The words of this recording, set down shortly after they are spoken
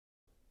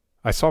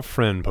I saw a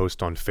friend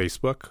post on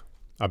Facebook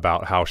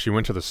about how she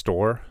went to the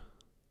store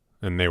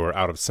and they were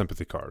out of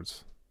sympathy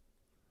cards.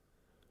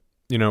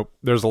 You know,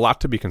 there's a lot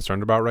to be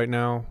concerned about right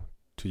now.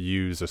 To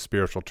use a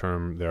spiritual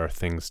term, there are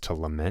things to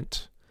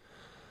lament.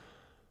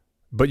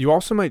 But you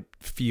also might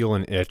feel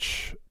an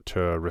itch to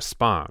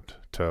respond,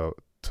 to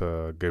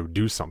go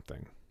do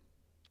something.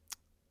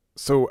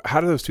 So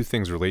how do those two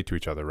things relate to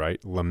each other,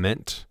 right?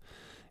 Lament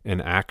and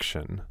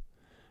action.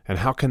 And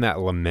how can that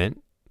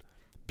lament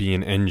be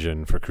an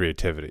engine for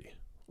creativity?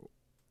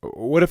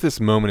 What if this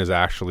moment is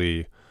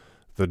actually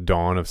the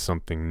dawn of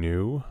something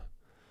new?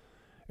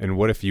 And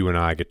what if you and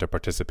I get to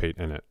participate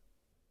in it?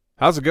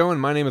 How's it going?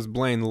 My name is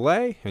Blaine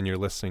Lay, and you're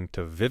listening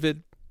to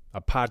Vivid,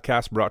 a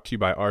podcast brought to you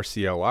by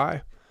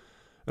RCLI.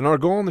 And our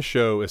goal on the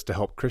show is to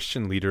help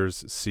Christian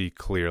leaders see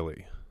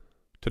clearly.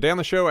 Today on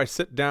the show, I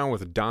sit down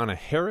with Donna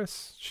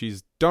Harris.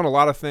 She's done a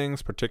lot of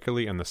things,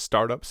 particularly in the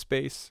startup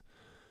space.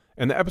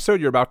 And the episode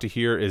you're about to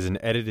hear is an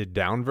edited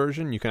down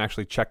version. You can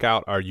actually check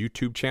out our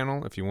YouTube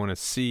channel if you want to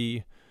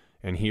see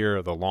and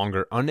hear the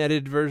longer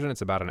unedited version.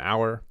 It's about an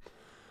hour.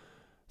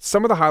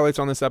 Some of the highlights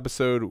on this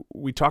episode,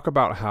 we talk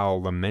about how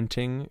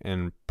lamenting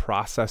and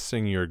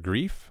processing your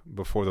grief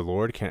before the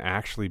Lord can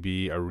actually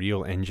be a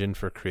real engine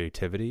for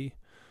creativity.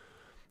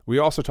 We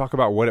also talk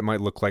about what it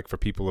might look like for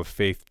people of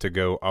faith to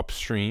go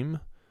upstream,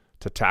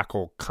 to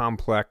tackle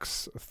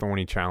complex,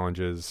 thorny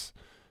challenges.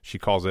 She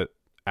calls it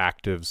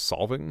active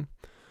solving.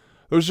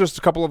 Those are just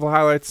a couple of the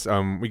highlights.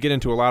 We get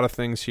into a lot of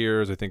things here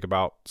as I think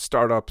about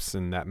startups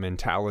and that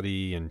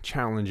mentality and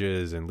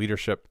challenges and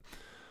leadership.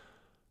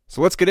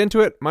 So let's get into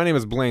it. My name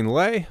is Blaine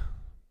Lay,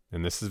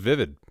 and this is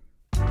Vivid.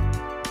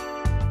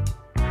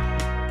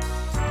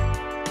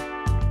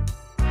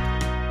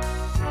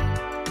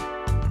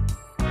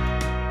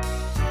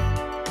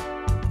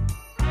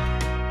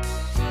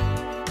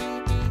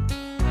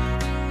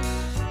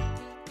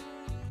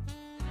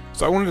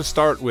 So I wanted to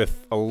start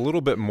with a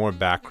little bit more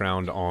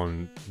background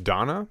on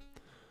Donna.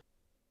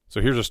 So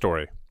here's her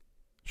story.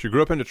 She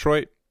grew up in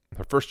Detroit.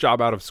 Her first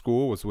job out of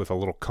school was with a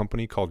little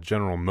company called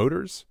General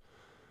Motors.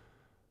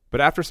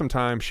 But after some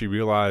time, she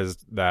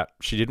realized that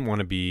she didn't want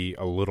to be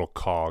a little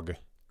cog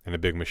in a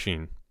big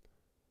machine.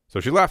 So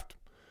she left.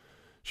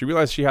 She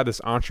realized she had this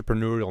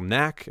entrepreneurial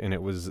knack, and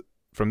it was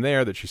from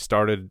there that she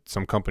started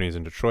some companies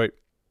in Detroit.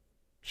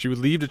 She would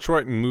leave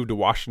Detroit and move to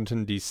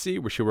Washington, D.C.,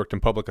 where she worked in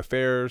public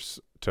affairs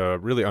to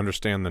really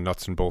understand the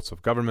nuts and bolts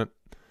of government.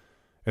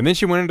 And then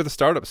she went into the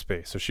startup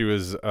space. So she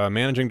was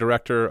managing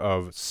director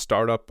of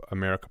Startup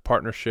America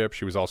Partnership.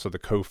 She was also the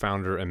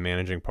co-founder and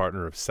managing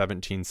partner of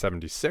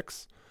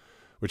 1776,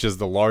 which is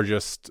the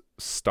largest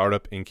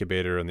startup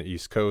incubator in the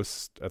East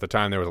Coast. At the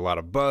time, there was a lot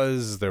of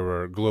buzz. There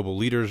were global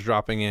leaders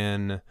dropping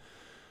in.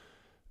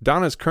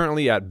 Donna is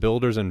currently at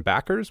Builders and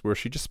Backers, where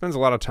she just spends a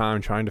lot of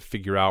time trying to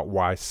figure out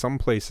why some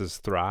places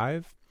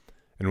thrive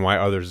and why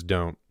others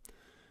don't.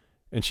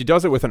 And she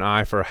does it with an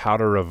eye for how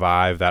to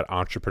revive that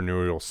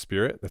entrepreneurial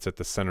spirit that's at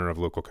the center of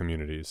local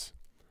communities.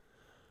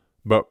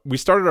 But we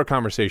started our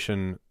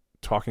conversation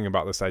talking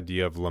about this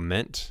idea of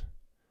lament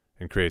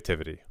and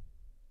creativity.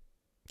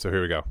 So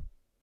here we go.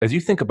 As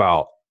you think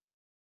about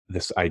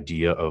this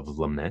idea of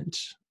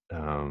lament,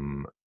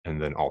 and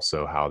then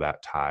also how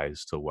that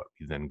ties to what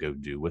we then go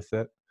do with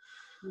it,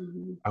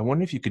 I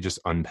wonder if you could just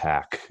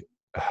unpack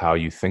how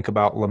you think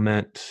about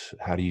lament.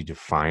 How do you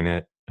define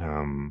it?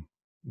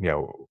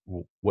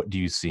 What do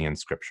you see in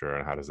Scripture,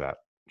 and how does that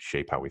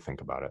shape how we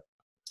think about it?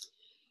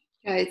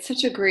 Yeah, it's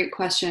such a great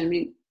question. I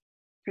mean,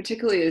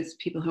 particularly as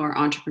people who are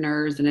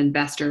entrepreneurs and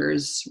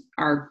investors,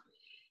 our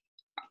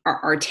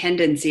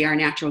tendency, our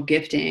natural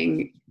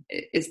gifting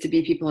is to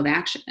be people of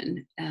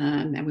action.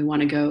 And we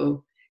want to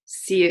go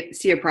see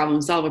a problem,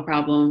 solve a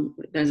problem.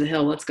 There's a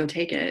hill, let's go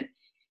take it.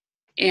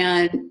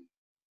 And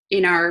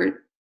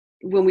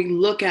when we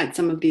look at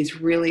some of these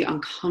really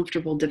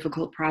uncomfortable,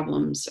 difficult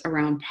problems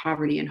around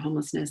poverty and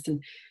homelessness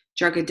and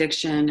drug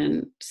addiction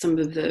and some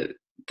of the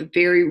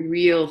very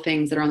real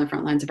things that are on the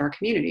front lines of our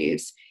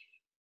communities,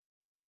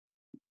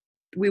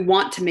 we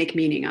want to make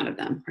meaning out of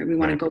them, right? We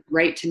want to go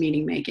right to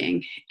meaning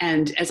making.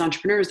 And as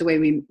entrepreneurs, the way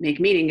we make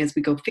meaning is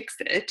we go fix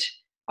it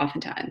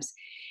oftentimes.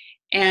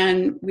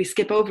 And we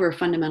skip over a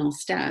fundamental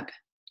step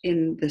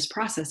in this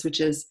process, which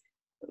is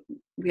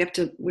we have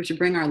to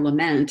bring our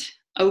lament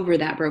over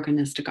that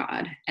brokenness to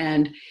God.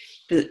 And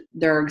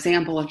there are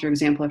example after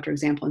example after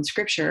example in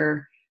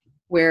Scripture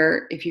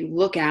where if you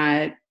look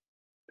at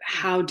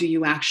how do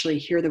you actually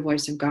hear the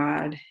voice of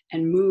God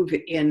and move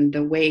in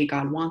the way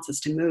God wants us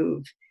to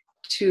move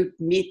to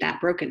meet that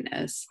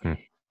brokenness,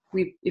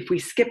 if we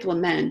skip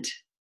lament,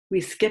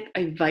 we skip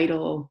a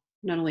vital,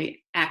 not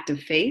only act of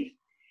faith,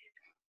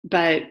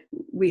 but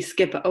we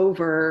skip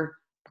over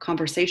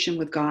conversation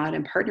with God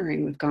and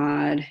partnering with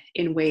God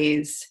in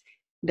ways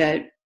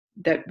that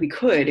we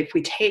could if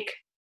we take.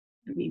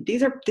 I mean,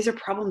 these are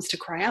problems to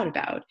cry out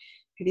about.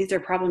 These are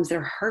problems that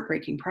are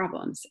heartbreaking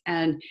problems,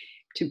 and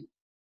to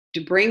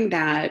bring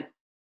that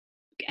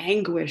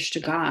anguish to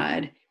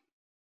God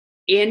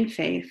in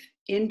faith,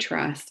 in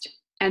trust,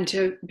 and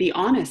to be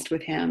honest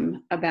with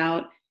Him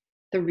about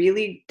the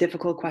really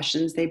difficult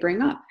questions they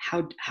bring up.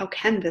 How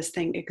can this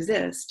thing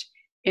exist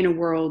in a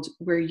world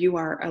where you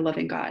are a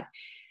loving God?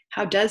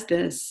 How does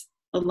this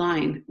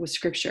align with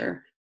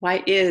scripture?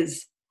 Why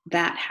is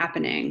that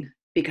happening?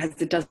 Because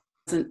it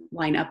doesn't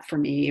line up for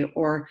me,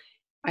 or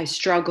I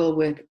struggle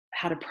with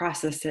how to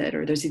process it,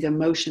 or there's these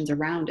emotions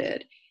around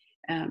it.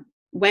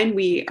 When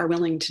we are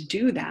willing to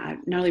do that,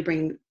 not only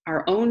bring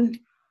our own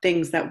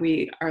things that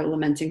we are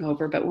lamenting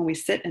over, but when we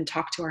sit and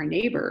talk to our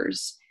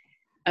neighbors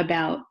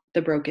about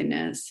the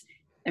brokenness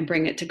and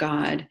bring it to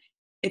God,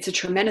 it's a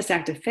tremendous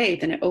act of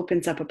faith, and it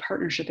opens up a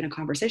partnership and a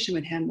conversation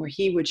with him where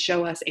he would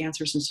show us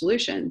answers and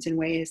solutions in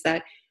ways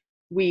that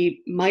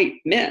we might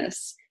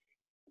miss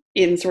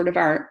in sort of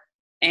our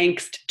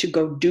angst to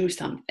go do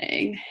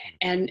something.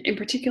 And in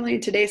particularly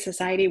in today's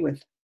society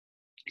with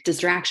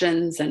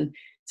distractions and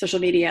social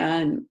media,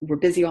 and we're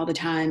busy all the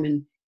time,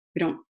 and we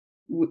don't,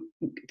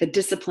 the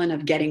discipline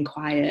of getting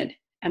quiet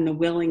and the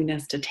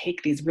willingness to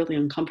take these really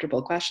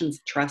uncomfortable questions,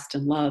 trust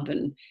and love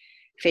and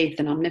faith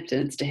and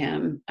omnipotence to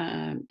him.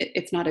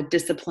 It's not a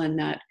discipline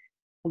that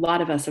a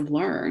lot of us have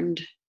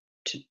learned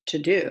to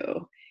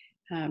do.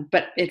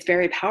 But it's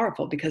very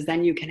powerful, because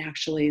then you can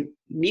actually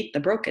meet the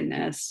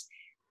brokenness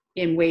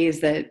in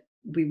ways that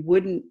we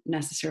wouldn't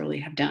necessarily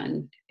have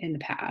done in the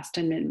past,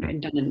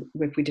 and done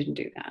if we didn't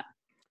do that.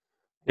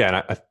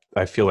 Yeah, and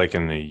I feel like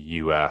in the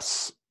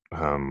U.S.,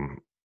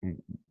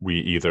 we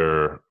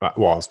either,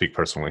 well, I'll speak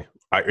personally.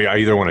 I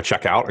either want to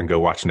check out and go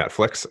watch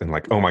Netflix and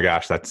like, oh my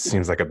gosh, that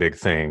seems like a big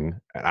thing,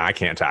 and I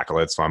can't tackle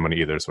it, so I'm going to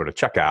either sort of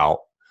check out,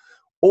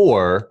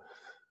 or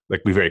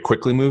like we very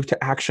quickly move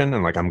to action,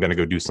 and like I'm going to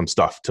go do some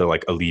stuff to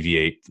like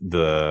alleviate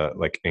the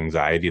like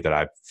anxiety that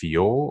I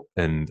feel.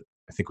 And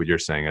I think what you're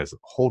saying is,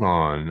 hold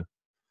on,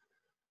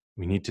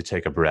 we need to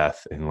take a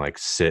breath and like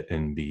sit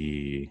and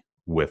be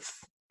with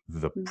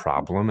the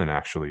problem and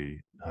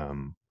actually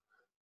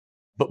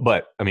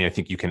but I mean, I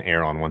think you can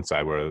err on one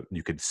side where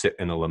you could sit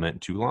in a lament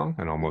too long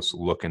and almost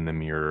look in the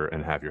mirror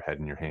and have your head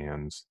in your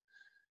hands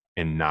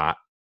and not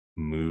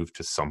move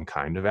to some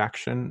kind of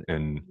action.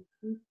 And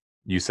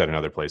you said in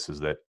other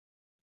places that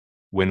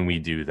when we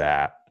do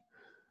that,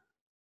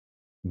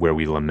 where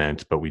we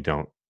lament but we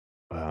don't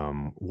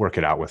work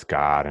it out with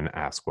God and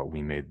ask what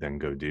we may then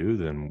go do,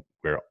 then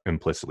we're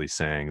implicitly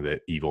saying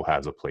that evil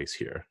has a place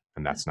here,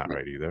 and that's not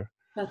right either.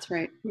 That's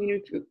right.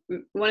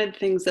 One of the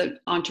things that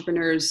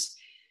entrepreneurs,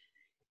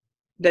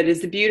 that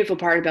is the beautiful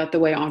part about the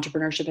way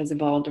entrepreneurship has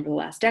evolved over the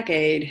last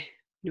decade.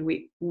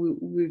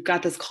 We've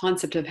got this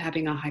concept of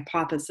having a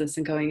hypothesis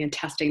and going and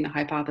testing the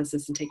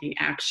hypothesis and taking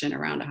action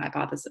around a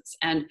hypothesis.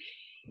 And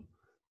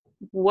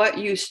what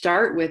you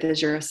start with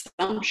as your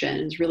assumption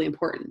is really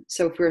important.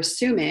 So if we're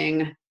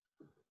assuming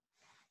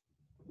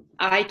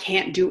I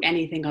can't do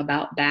anything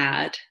about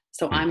that,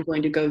 so I'm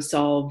going to go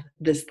solve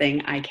this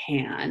thing I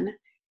can,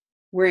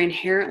 we're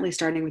inherently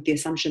starting with the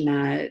assumption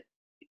that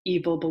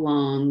evil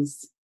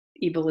belongs,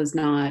 evil is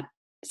not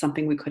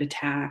something we could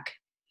attack,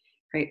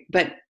 right?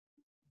 But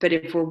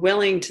if we're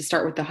willing to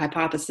start with the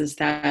hypothesis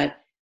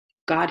that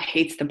God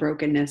hates the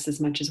brokenness as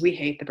much as we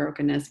hate the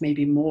brokenness,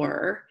 maybe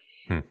more,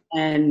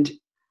 and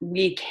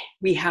we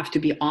have to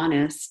be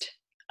honest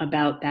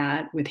about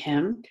that with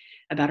him,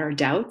 about our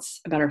doubts,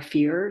 about our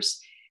fears,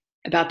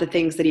 about the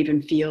things that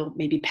even feel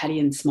maybe petty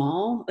and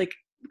small. Like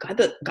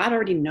God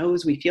already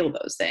knows we feel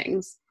those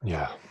things.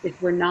 Yeah.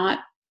 If we're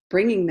not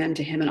bringing them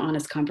to him in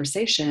honest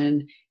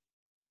conversation,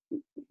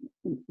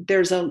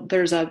 there's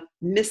a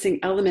missing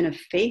element of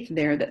faith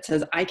there that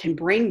says I can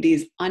bring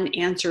these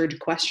unanswered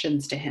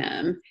questions to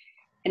him,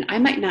 and I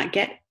might not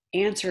get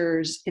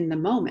answers in the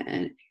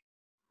moment,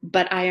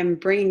 but I am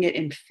bringing it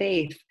in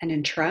faith and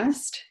in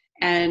trust,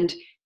 and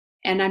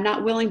I'm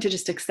not willing to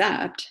just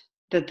accept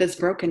that this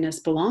brokenness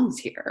belongs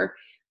here.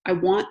 I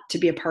want to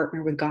be a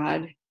partner with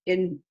God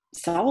in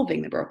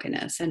solving the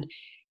brokenness,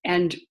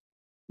 and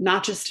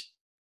not just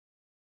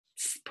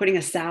putting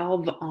a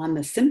salve on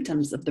the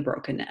symptoms of the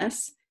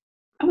brokenness.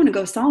 I want to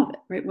go solve it,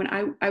 right?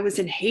 When I was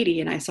in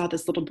Haiti and I saw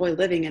this little boy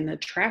living in the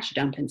trash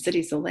dump in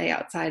Cité Soleil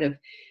outside of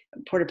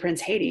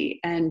Port-au-Prince, Haiti.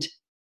 And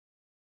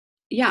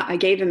yeah, I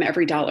gave him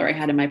every dollar I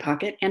had in my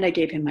pocket, and I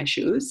gave him my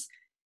shoes.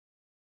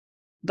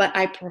 But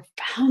I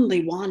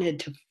profoundly wanted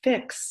to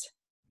fix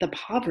the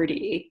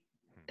poverty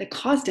that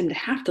caused him to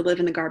have to live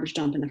in the garbage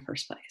dump in the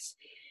first place.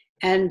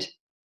 And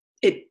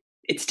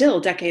it still,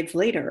 decades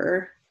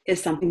later,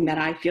 is something that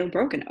I feel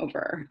broken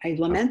over. I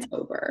lament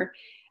over.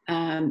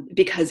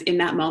 Because in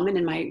that moment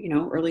in my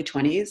early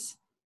 20s,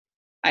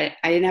 I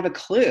didn't have a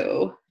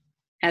clue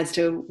as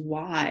to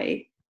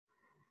why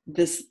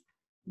this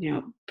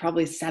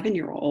probably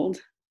 7-year-old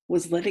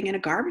was living in a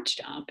garbage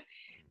dump,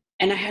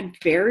 and I had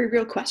very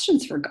real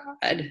questions for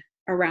God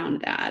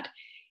around that.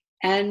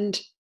 And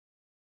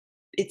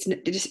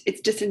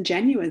it's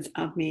disingenuous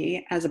of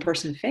me as a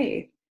person of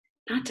faith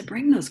not to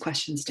bring those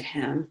questions to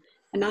him,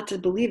 and not to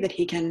believe that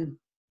he can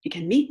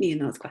meet me in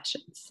those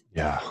questions.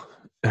 Yeah,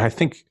 and I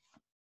think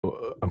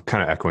I'm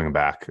kind of echoing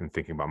back and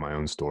thinking about my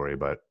own story,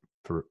 but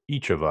for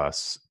each of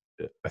us,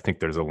 I think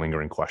there's a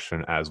lingering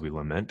question as we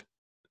lament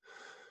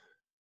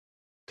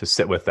to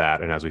sit with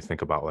that. And as we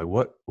think about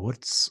like,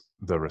 what's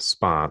the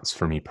response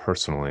for me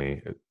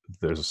personally,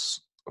 there's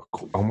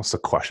almost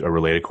a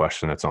related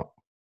question that's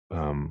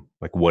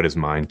like, what is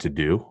mine to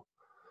do?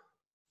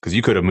 Because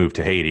you could have moved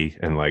to Haiti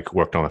and like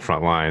worked on the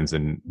front lines,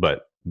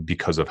 but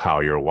because of how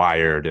you're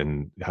wired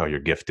and how you're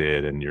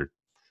gifted and you're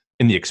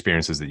in the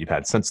experiences that you've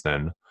had since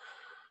then,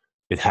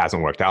 it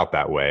hasn't worked out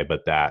that way.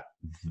 But that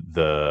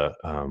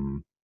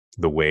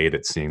the way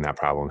that seeing that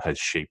problem has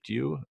shaped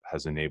you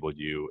has enabled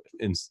you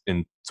in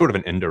sort of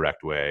an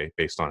indirect way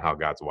based on how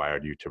God's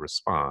wired you to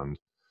respond.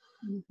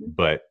 Mm-hmm.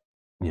 But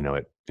in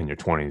your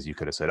 20s, you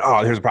could have said,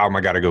 oh, here's a problem,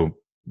 I got to go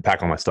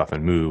pack all my stuff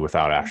and move,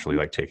 without actually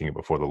like taking it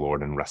before the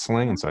Lord and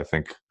wrestling. And so I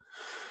think,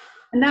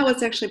 and that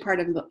was actually part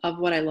of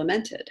what I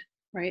lamented,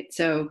 right?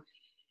 So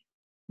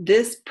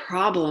this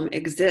problem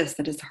exists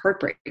that is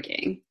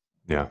heartbreaking.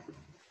 Yeah.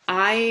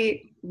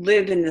 I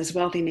live in this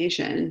wealthy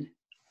nation.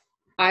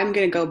 I'm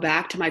going to go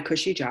back to my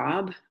cushy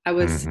job. I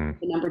was the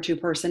number 2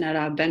 person at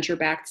a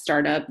venture-backed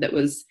startup that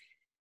was,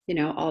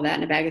 all that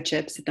in a bag of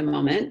chips at the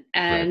moment.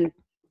 And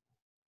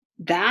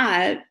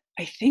that,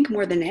 I think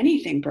more than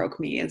anything, broke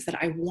me, is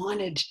that I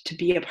wanted to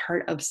be a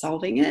part of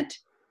solving it.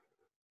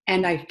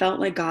 And I felt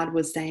like God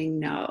was saying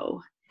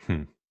no.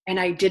 And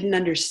I didn't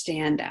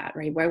understand that,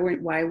 right? Why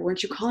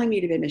weren't you calling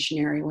me to be a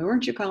missionary? Why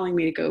weren't you calling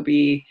me to go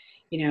be,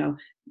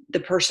 the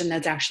person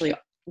that's actually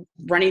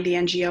running the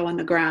NGO on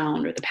the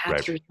ground, or the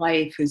pastor's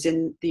wife who's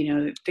in,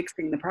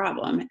 fixing the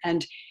problem?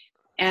 And,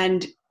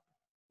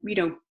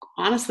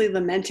 honestly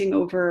lamenting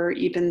over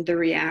even the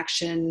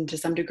reaction to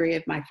some degree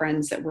of my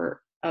friends that were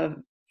of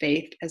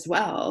faith as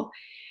well.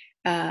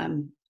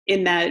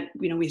 In that,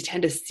 we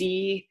tend to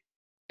see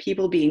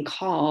people being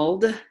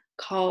called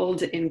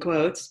in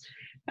quotes,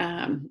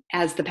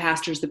 as the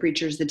pastors, the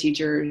preachers, the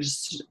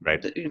teachers.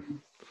 Right.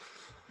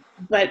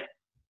 But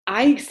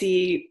I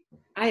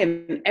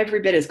am every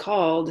bit as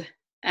called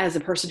as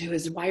a person who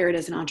is wired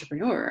as an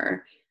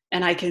entrepreneur.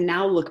 And I can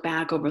now look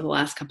back over the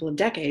last couple of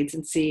decades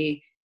and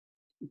see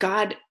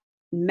God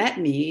met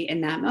me in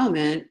that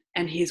moment,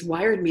 and he's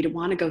wired me to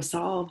want to go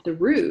solve the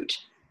root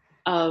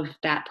of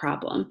that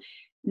problem,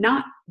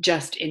 not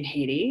just in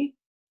Haiti,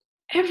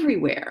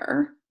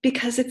 everywhere,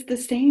 because it's the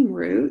same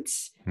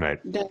roots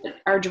that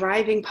are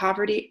driving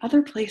poverty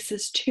other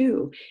places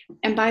too.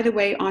 And by the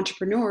way,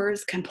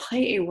 entrepreneurs can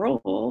play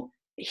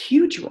a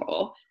huge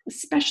role,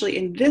 especially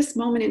in this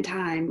moment in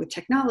time with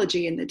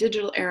technology and the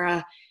digital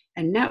era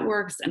and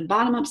networks and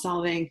bottom-up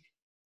solving.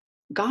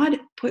 God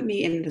put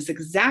me in this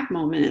exact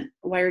moment,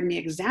 wired me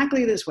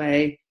exactly this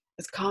way,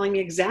 is calling me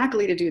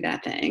exactly to do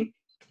that thing.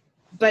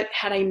 But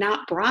had I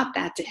not brought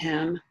that to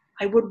him,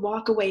 I would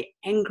walk away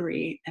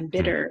angry and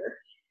bitter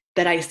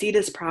that I see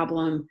this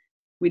problem.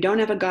 We don't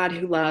have a God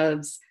who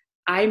loves.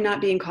 I'm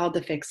not being called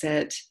to fix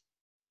it.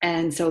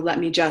 And so let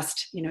me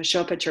just,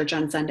 show up at church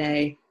on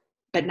Sunday,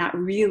 but not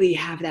really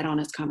have that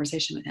honest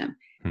conversation with him.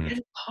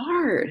 It's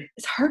hard.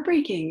 It's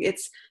heartbreaking.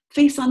 It's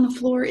face on the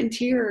floor in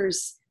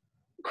tears,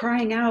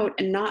 crying out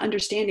and not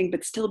understanding,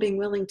 but still being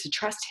willing to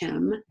trust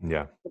him.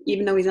 Yeah.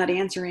 Even though he's not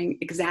answering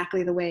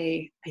exactly the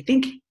way I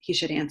think he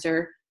should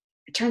answer,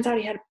 it turns out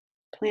he had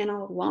a plan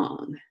all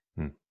along.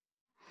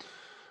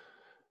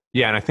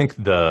 Yeah. And I think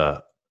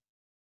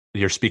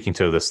you're speaking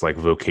to this like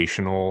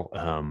vocational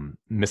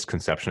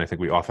misconception I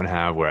think we often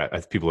have, where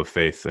as people of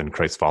faith and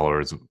Christ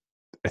followers,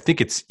 I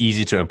think it's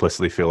easy to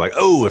implicitly feel like,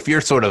 oh, if you're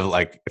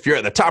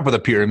at the top of the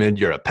pyramid,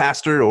 you're a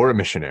pastor or a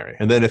missionary.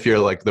 And then if you're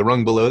like the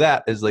rung below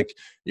that is like,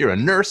 you're a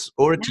nurse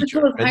or a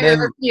teacher. And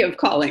hierarchy of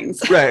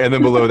callings. Right. And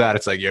then below that,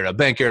 it's like, you're a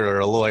banker or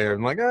a lawyer.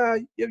 And like,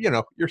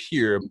 you're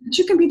here. But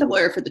you can be the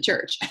lawyer for the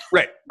church.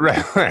 Right.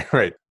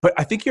 But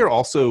I think you're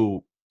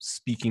also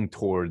speaking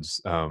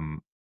towards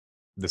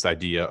this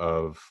idea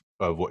of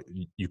what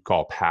you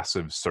call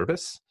passive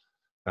service.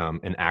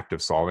 And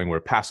active solving, where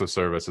passive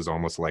service is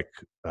almost like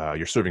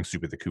you're serving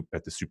soup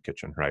at the soup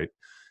kitchen, right?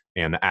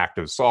 And the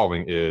active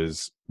solving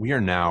is, we are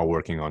now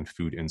working on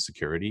food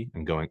insecurity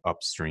and going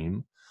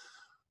upstream.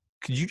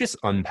 Could you just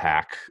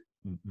unpack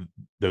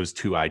those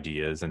two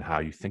ideas and how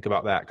you think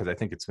about that? Because I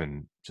think it's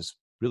been just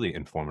really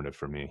informative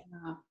for me.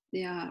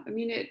 Yeah. I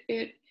mean,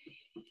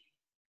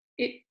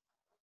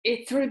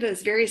 it's sort of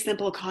this very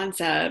simple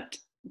concept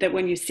that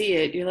when you see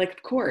it, you're like,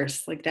 of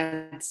course, like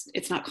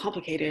it's not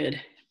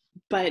complicated.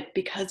 But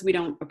because we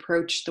don't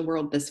approach the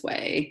world this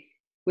way,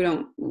 we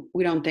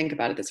don't think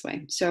about it this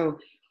way. So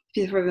if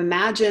you sort of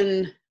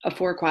imagine a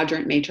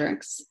 4-quadrant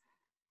matrix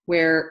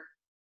where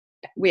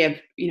we have,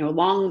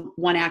 along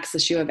one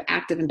axis you have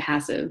active and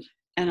passive,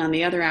 and on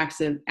the other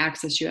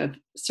axis you have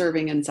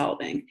serving and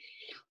solving.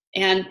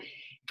 And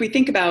if we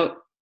think about,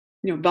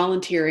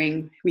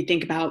 volunteering, we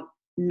think about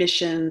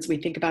missions, we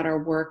think about our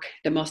work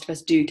that most of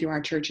us do through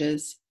our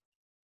churches,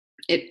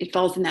 it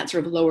falls in that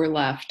sort of lower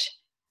left,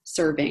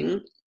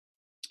 serving,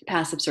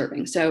 passive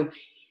serving. So,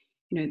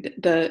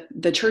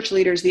 the church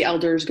leaders, the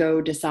elders go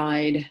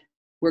decide,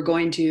 we're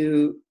going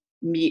to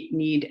meet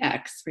need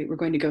X, right? We're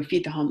going to go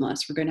feed the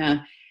homeless. We're going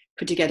to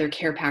put together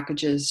care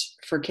packages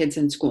for kids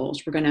in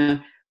schools. We're going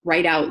to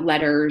write out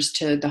letters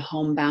to the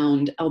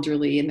homebound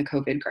elderly in the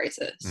COVID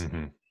crisis.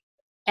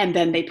 And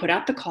then they put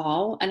out the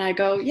call and I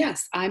go,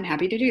 yes, I'm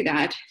happy to do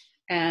that.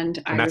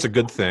 And I And that's a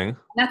respond. good thing.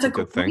 That's It's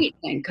a a good thing. great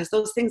thing because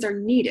those things are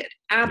needed.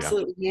 Yeah.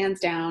 Absolutely, hands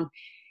down.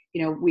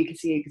 We can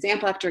see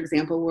example after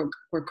example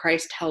where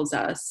Christ tells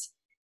us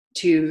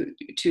to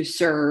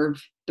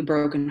serve the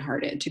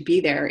brokenhearted, to be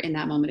there in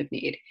that moment of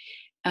need.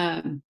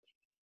 Um,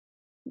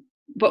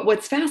 but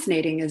what's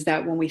fascinating is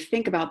that when we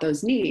think about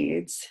those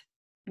needs,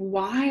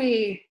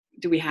 why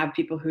do we have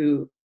people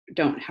who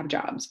don't have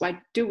jobs? Why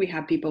do we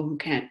have people who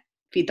can't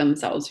feed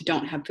themselves, who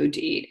don't have food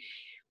to eat?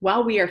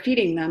 While we are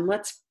feeding them,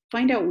 let's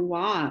find out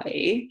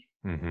why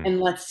Mm-hmm. and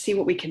let's see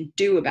what we can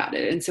do about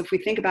it. And so if we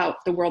think about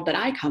the world that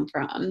I come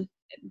from,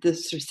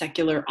 this sort of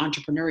secular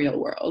entrepreneurial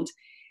world,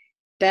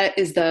 that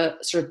is the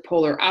sort of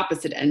polar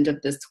opposite end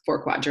of this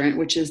 4 quadrant,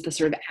 which is the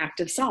sort of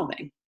active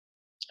solving.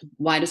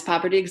 Why does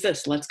poverty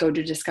exist? Let's go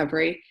to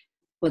discovery.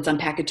 Let's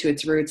unpack it to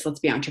its roots.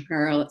 Let's be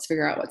entrepreneurial. Let's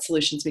figure out what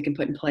solutions we can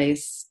put in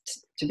place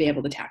to be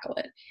able to tackle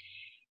it.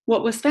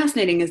 What was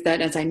fascinating is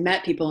that as I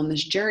met people on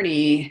this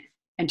journey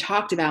and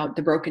talked about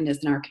the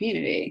brokenness in our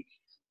community,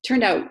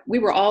 turned out we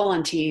were all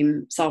on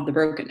team solve the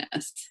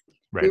brokenness.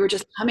 We Right. were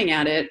just coming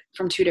at it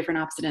from 2 different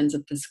opposite ends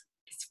of this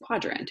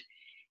quadrant.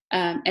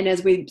 And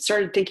as we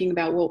started thinking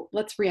about, well,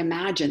 let's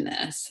reimagine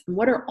this.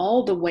 What are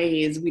all the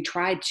ways we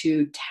try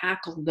to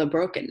tackle the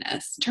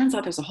brokenness? It turns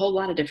out there's a whole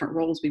lot of different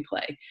roles we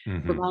play. We're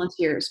Mm-hmm.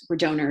 volunteers, we're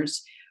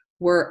donors,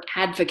 we're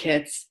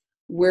advocates,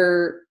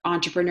 we're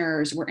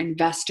entrepreneurs, we're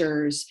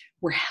investors,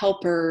 we're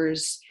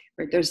helpers.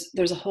 Right?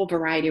 There's a whole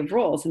variety of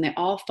roles, and they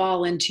all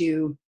fall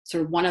into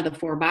sort of one of the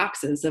 4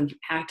 boxes of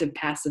active,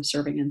 passive,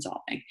 serving, and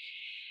solving.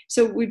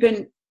 So we've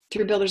been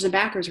through Builders and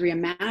Backers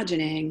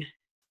reimagining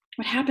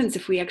what happens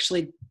if we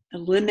actually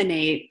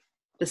eliminate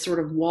the sort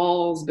of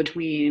walls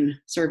between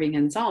serving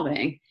and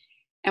solving,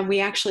 and we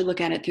actually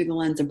look at it through the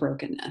lens of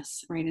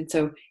brokenness, right? And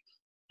so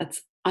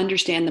let's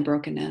understand the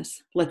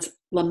brokenness, let's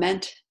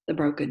lament the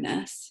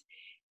brokenness,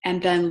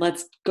 and then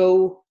let's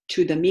go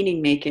to the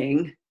meaning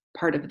making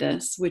part of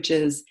this, which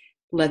is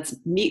let's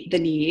meet the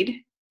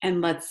need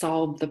and let's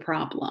solve the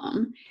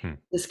problem. Hmm.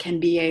 This can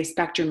be a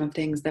spectrum of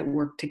things that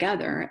work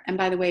together. And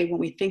by the way, when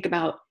we think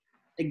about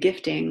the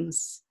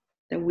giftings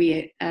that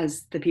we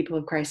as the people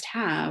of Christ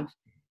have,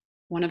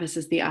 one of us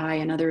is the eye,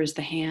 another is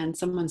the hand,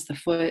 someone's the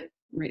foot,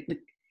 right?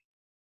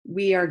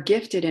 We are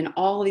gifted in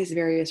all these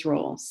various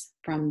roles,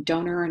 from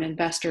donor and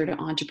investor to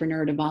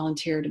entrepreneur to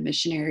volunteer to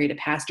missionary to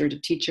pastor to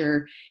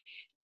teacher.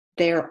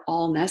 They're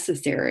all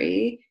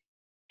necessary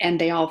and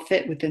they all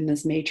fit within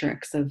this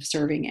matrix of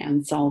serving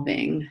and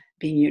solving,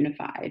 being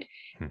unified.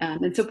 Hmm.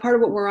 And so part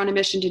of what we're on a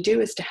mission to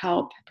do is to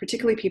help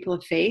particularly people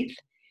of faith,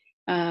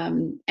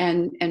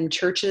 and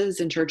churches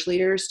and church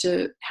leaders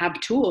to have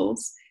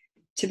tools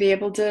to be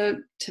able to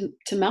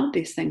melt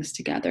these things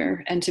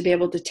together and to be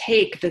able to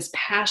take this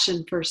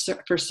passion for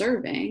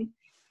serving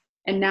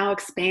and now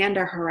expand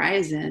our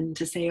horizon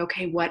to say,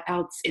 okay, what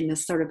else in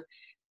this sort of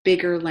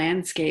bigger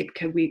landscape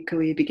could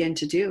we begin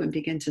to do and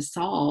begin to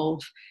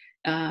solve,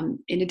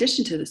 in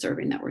addition to the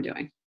serving that we're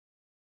doing.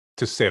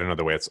 To say it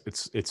another way,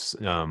 it's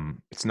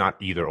not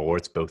either or,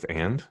 it's both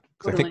and.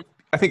 Totally.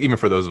 I think even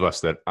for those of us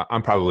that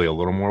I'm probably a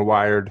little more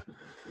wired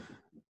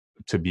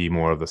to be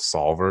more of the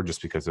solver,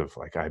 just because of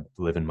like I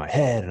live in my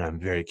head and I'm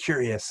very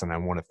curious and I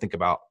want to think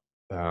about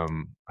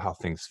how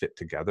things fit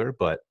together.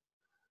 But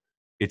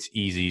it's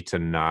easy to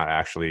not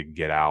actually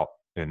get out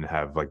and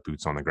have like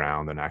boots on the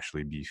ground and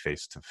actually be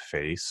face to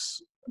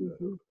face.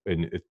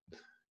 And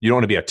you don't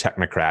want to be a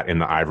technocrat in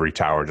the ivory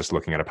tower just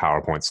looking at a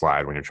PowerPoint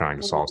slide when you're trying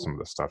to solve some of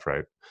this stuff,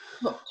 right?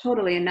 Well,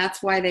 totally. And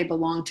that's why they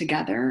belong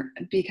together,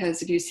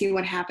 because if you see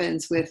what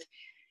happens with,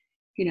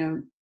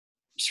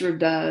 sort of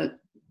the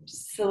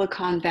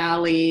Silicon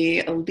Valley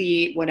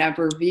elite,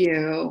 whatever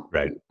view,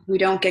 Right. we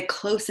don't get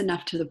close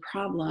enough to the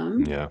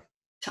problem Yeah.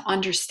 to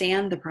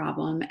understand the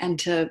problem and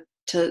to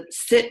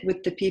sit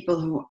with the people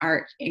who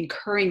are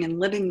incurring and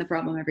living the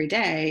problem every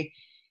day.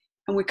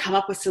 And we come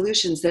up with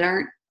solutions that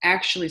aren't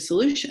actually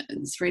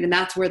solutions, right? And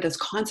that's where this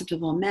concept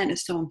of lament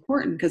is so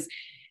important, because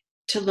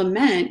to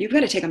lament, you've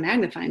got to take a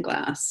magnifying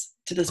glass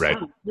to this Right.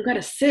 problem. You've got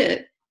to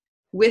sit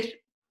with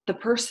the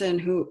person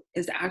who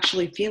is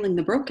actually feeling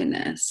the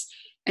brokenness,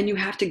 and you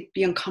have to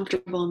be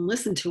uncomfortable and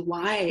listen to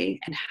why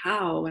and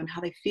how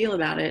they feel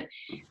about it.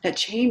 That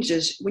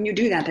changes, when you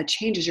do that, that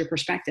changes your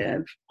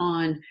perspective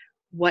on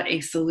what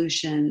a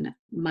solution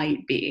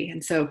might be.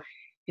 And so,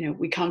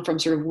 we come from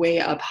sort of way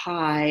up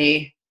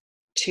high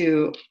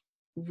to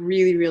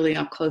really, really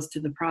up close to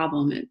the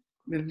problem.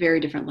 We have a very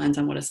different lens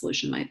on what a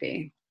solution might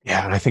be.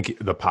 Yeah. And I think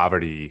the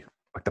poverty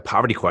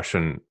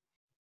question,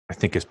 I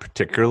think is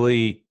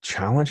particularly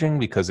challenging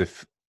because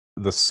if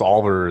the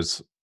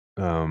solvers,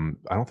 I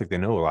don't think they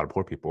know a lot of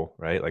poor people,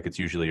 right? Like it's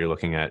usually you're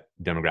looking at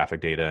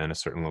demographic data in a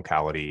certain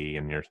locality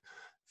and you're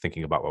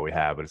thinking about what we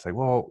have, but it's like,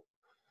 well,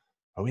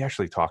 are we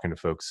actually talking to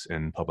folks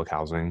in public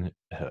housing,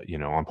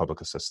 on public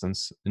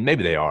assistance? And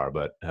maybe they are,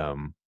 but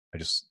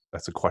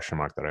that's a question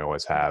mark that I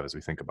always have as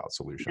we think about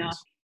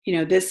solutions.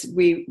 Yeah.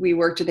 We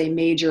worked with a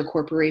major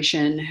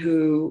corporation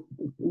who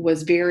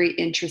was very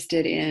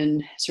interested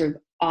in sort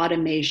of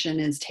automation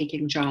is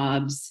taking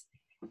jobs.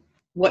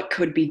 What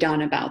could be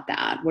done about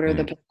that? What are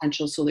the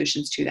potential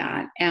solutions to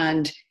that?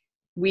 And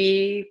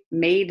we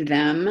made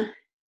them,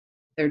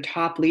 their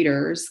top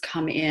leaders,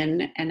 come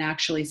in and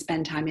actually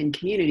spend time in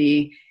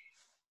community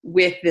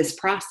with this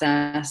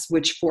process,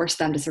 which forced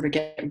them to sort of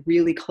get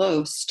really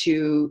close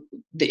to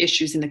the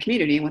issues in the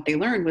community. And what they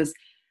learned was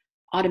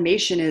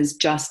automation is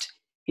just,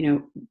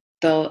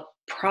 the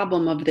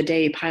problem of the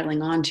day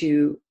piling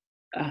onto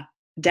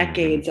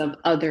decades of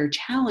other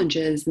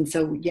challenges. And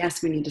so,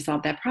 yes, we need to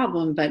solve that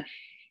problem, but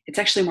it's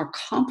actually more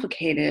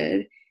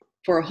complicated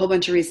for a whole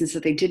bunch of reasons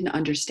that they didn't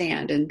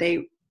understand. And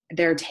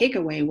their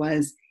takeaway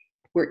was,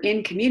 we're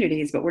in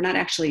communities, but we're not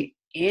actually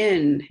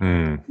in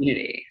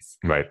communities.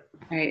 Right.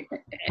 Right.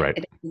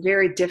 It's a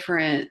very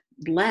different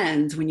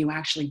lens when you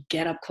actually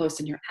get up close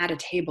and you're at a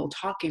table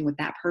talking with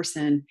that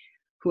person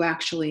who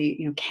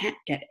actually, can't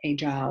get a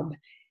job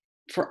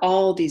for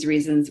all these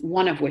reasons,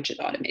 one of which is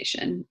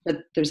automation,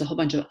 but there's a whole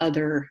bunch of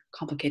other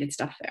complicated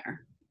stuff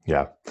there.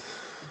 Yeah. I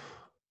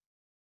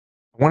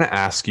want to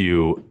ask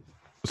you,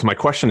 so my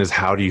question is,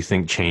 how do you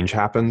think change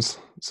happens?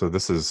 So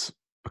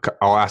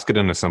I'll ask it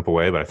in a simple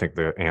way, but I think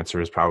the answer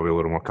is probably a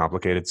little more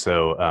complicated.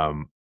 So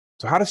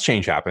how does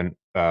change happen?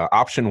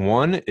 Option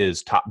one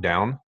is top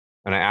down.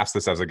 And I ask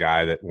this as a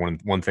guy that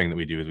one thing that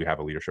we do is we have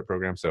a leadership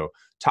program. So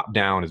top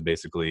down is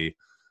basically,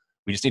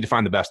 we just need to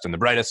find the best and the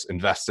brightest,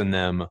 invest in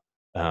them,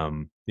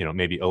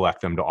 maybe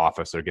elect them to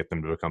office or get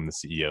them to become the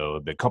CEO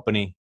of the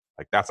company.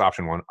 Like, that's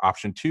option one.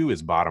 Option two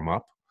is bottom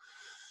up,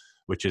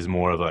 which is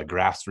more of a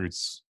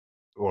grassroots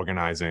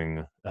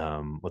organizing.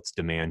 Let's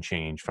demand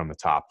change from the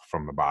top,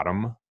 from the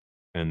bottom.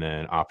 And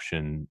then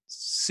option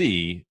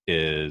C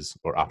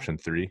or option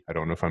three, I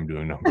don't know if I'm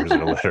doing numbers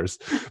or letters,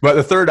 but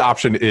the third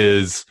option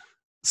is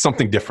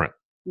something different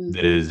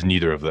that is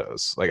neither of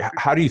those. Like,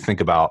 how do you think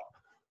about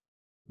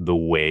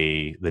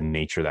the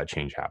nature that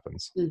change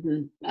happens?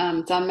 So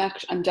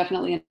I'm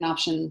definitely in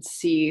option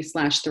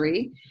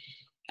C/3.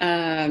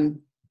 That's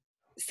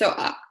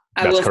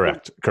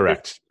correct.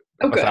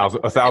 Oh, good.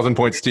 1,000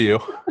 points to you.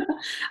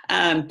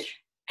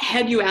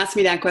 Had you asked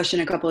me that question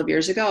a couple of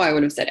years ago, I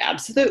would have said,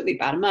 absolutely,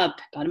 bottom up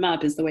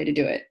is the way to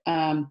do it.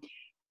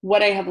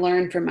 What I have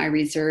learned from my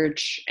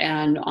research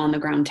and on the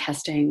ground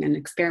testing and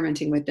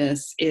experimenting with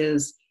this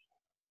is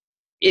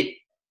it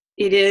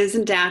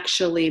isn't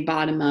actually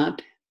bottom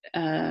up,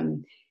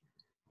 in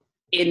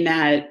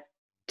that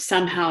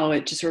somehow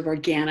it just sort of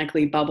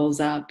organically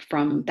bubbles up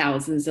from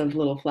thousands of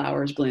little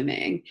flowers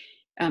blooming.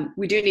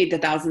 We do need the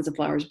thousands of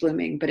flowers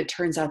blooming, but it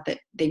turns out that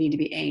they need to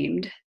be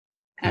aimed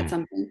at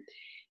something.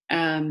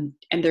 And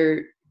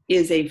there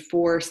is a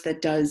force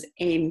that does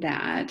aim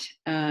that.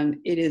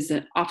 It is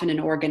often an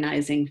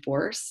organizing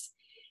force.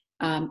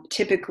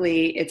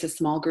 Typically, it's a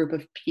small group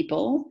of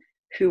people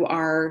who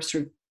are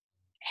sort of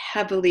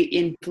heavily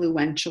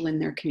influential in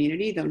their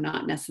community, though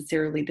not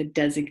necessarily the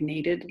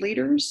designated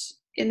leaders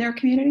in their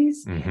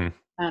communities.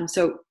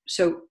 So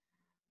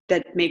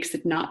that makes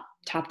it not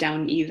top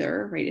down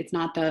either, right? It's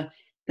not the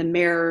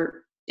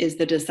mayor is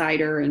the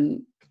decider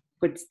and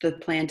puts the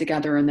plan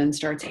together and then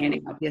starts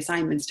handing out the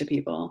assignments to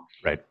people.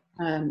 Right.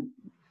 Has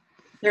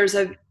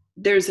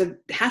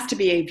to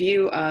be a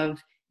view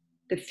of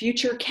the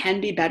future can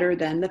be better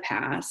than the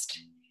past.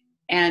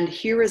 And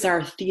here is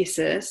our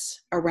thesis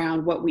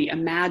around what we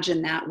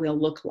imagine that will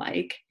look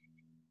like.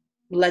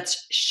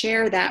 Let's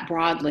share that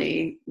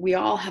broadly. We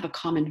all have a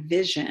common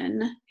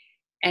vision,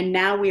 and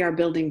now we are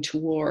building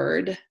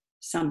toward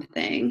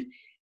something.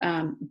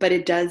 But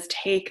it does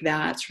take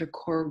that sort of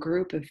core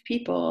group of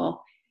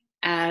people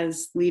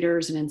as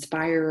leaders and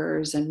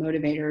inspirers and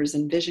motivators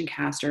and vision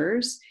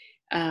casters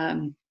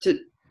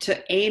to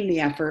aim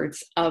the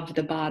efforts of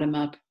the bottom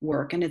up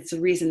work. And it's the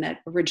reason that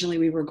originally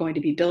we were going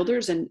to be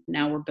builders and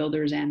now we're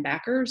builders and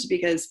backers,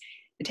 because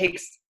it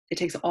takes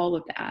all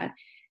of that.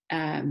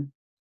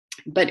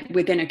 But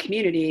within a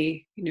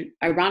community,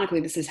 ironically,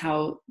 this is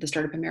how the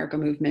Startup America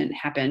movement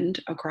happened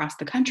across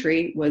the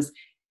country, was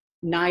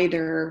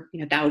neither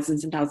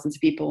thousands and thousands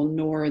of people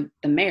nor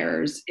the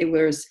mayors. It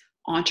was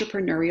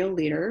entrepreneurial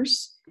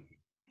leaders,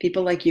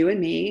 people like you and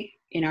me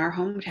in our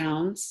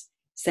hometowns,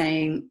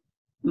 saying,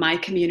 my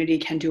community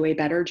can do a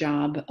better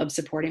job of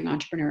supporting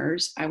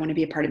entrepreneurs. I want to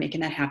be a part of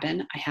making that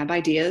happen. I have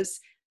ideas.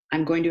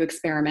 I'm going to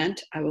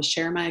experiment. I will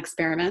share my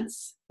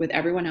experiments with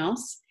everyone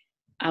else.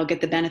 I'll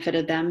get the benefit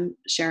of them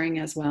sharing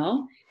as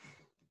well.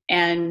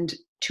 And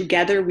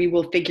together we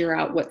will figure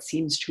out what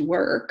seems to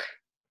work,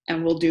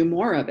 and we'll do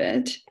more of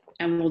it,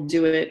 and we'll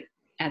do it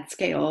at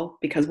scale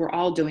because we're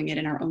all doing it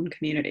in our own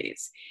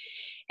communities.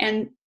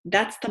 And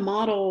that's the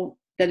model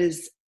that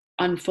is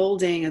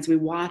unfolding as we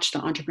watch the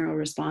entrepreneurial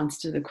response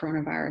to the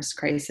coronavirus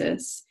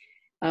crisis,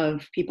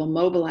 of people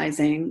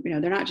mobilizing.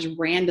 They're not just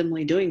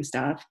randomly doing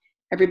stuff.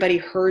 Everybody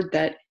heard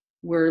that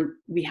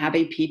we have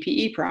a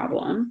PPE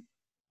problem.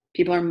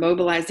 People are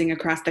mobilizing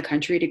across the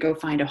country to go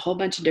find a whole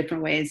bunch of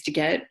different ways to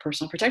get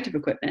personal protective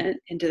equipment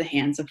into the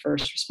hands of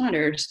first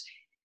responders.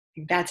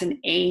 That's an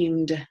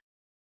aimed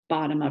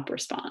bottom-up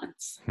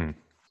response.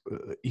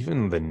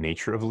 Even the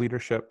nature of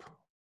leadership,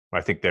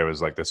 I think there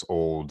was like this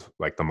old,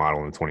 like the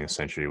model in the 20th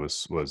century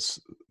was,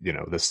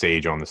 the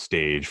sage on the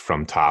stage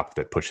from top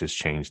that pushes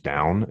change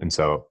down. And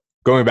so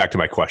going back to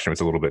my question,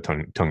 it's a little bit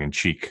tongue in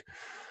cheek.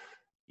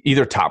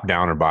 Either top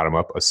down or bottom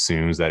up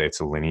assumes that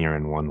it's linear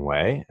in one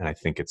way. And I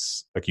think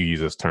it's like you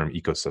use this term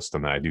ecosystem,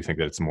 and I do think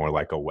that it's more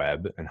like a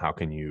web. And how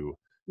can you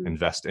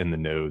invest in the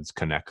nodes,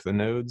 connect the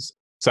nodes?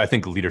 So I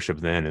think leadership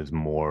then is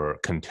more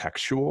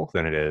contextual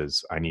than it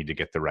is, I need to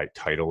get the right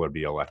title or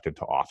be elected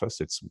to office.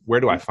 It's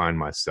where do I find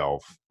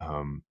myself?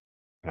 And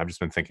I've just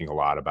been thinking a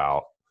lot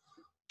about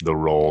the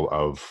role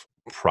of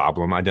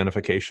problem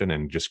identification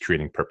and just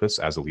creating purpose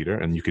as a leader.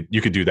 And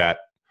you could do that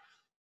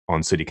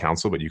on city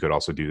council, but you could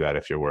also do that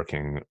if you're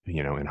working,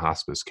 in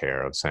hospice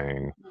care, of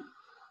saying,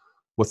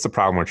 what's the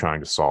problem we're trying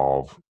to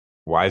solve?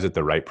 Why is it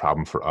the right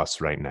problem for us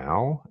right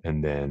now?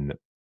 And then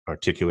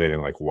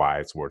articulating like why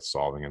it's worth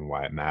solving and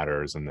why it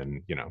matters. And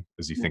then,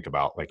 as you think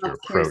about like your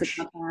approach,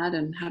 about that,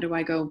 and how do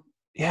I go?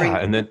 Yeah.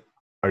 And then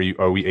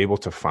are we able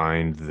to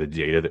find the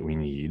data that we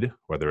need,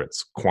 whether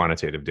it's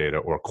quantitative data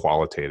or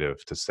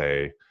qualitative, to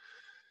say,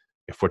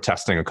 if we're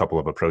testing a couple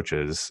of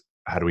approaches,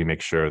 how do we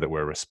make sure that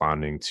we're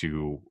responding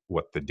to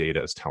what the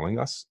data is telling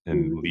us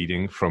and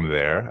leading from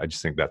there? I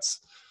just think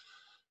that's,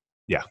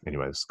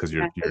 anyways, because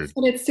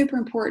it's super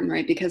important,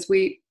 right? Because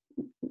we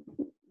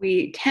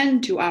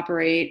tend to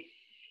operate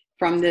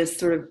from this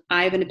sort of,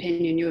 I have an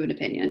opinion, you have an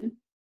opinion,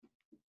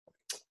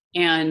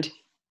 and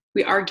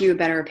we argue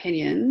about our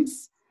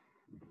opinions.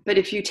 But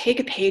if you take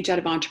a page out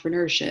of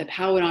entrepreneurship,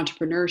 an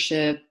entrepreneur,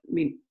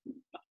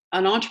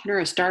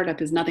 a startup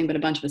is nothing but a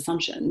bunch of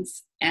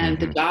assumptions. And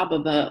the job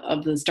of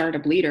the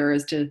startup leader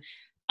is to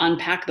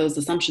unpack those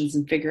assumptions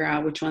and figure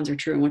out which ones are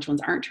true and which ones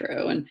aren't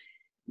true, and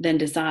then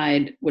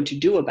decide what to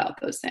do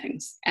about those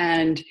things.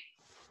 And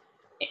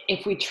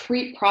if we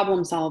treat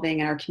problem solving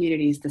in our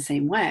communities the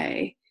same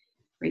way,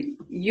 right?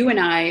 You and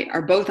I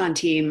are both on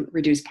team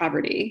Reduce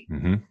Poverty.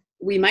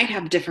 We might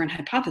have different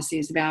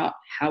hypotheses about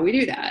how we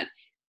do that.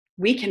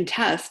 We can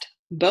test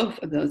both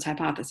of those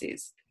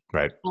hypotheses.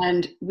 Right.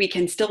 And we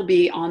can still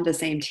be on the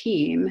same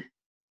team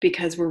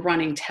because we're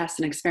running tests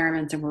and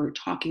experiments, and we're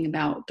talking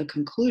about the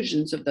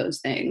conclusions of those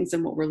things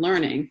and what we're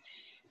learning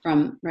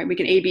from, right? We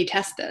can A/B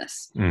test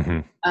this.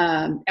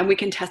 And we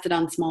can test it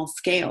on small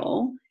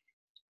scale,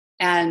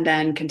 and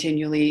then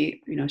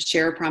continually,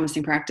 share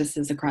promising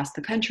practices across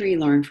the country,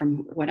 learn from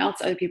what else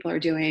other people are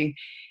doing.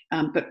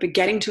 But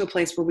getting to a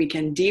place where we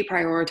can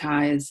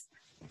deprioritize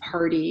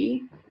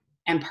party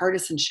and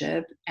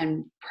partisanship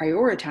and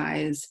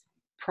prioritize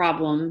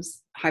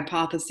problems,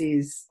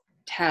 hypotheses,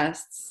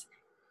 tests,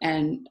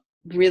 and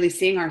really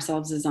seeing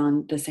ourselves as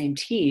on the same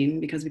team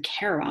because we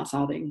care about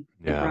solving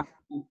the problem.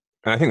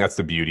 And I think that's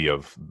the beauty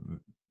of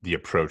the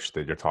approach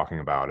that you're talking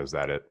about, is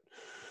that it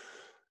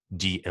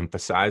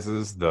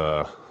de-emphasizes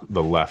the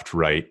left,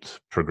 right,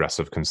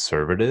 progressive,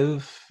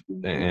 conservative,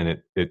 and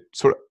it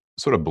sort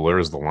of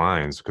blurs the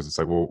lines, because it's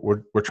like, well,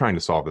 we're trying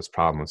to solve this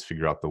problem. Let's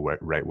figure out the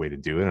right way to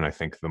do it. And I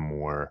think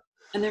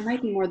and there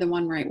might be more than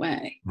one right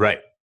way. Right.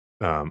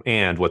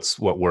 And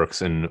what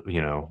works in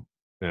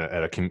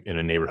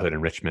a neighborhood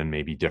in Richmond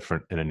may be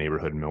different in a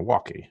neighborhood in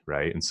Milwaukee,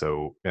 right? And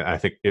so I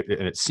think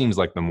it seems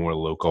like the more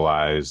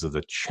localized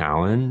the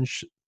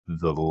challenge,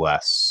 the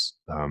less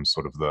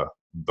sort of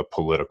the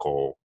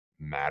political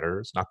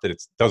matters. Not that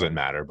it doesn't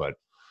matter, but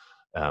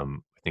I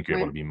think you're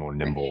able to be more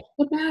nimble.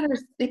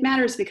 It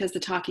matters because the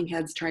talking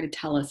heads try to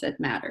tell us it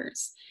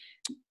matters.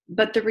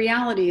 But the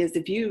reality is,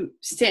 if you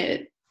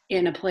sit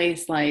in a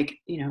place like,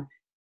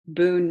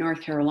 Boone,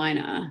 North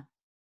Carolina,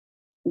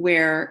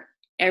 where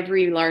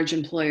every large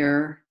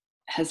employer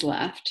has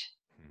left,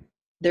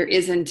 there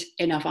isn't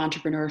enough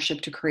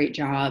entrepreneurship to create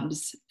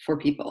jobs for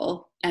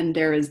people. And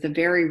there is the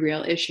very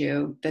real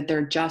issue that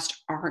there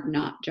just are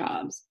not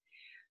jobs.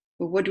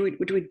 But what do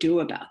we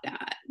do about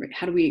that? Right?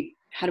 How do we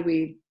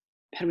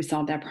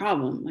solve that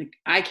problem? Like,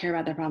 I care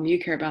about that problem. You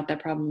care about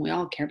that problem. We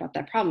all care about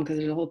that problem, because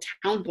there's a whole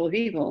town full of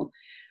people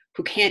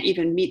who can't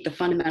even meet the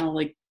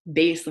fundamental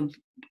base of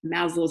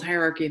Maslow's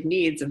hierarchy of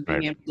needs of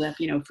being able to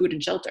have, food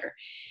and shelter.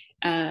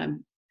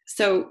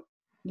 So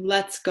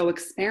let's go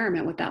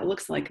experiment what that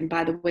looks like. And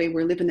by the way,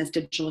 we're living this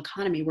digital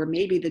economy where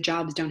maybe the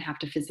jobs don't have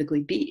to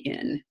physically be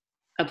in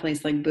a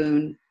place like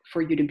Boone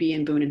for you to be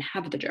in Boone and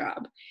have the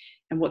job.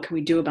 And what can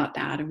we do about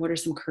that? And what are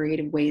some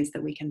creative ways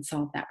that we can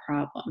solve that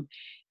problem?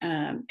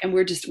 And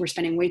we're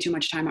spending way too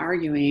much time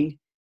arguing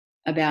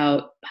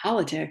about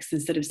politics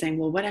instead of saying,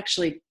 well,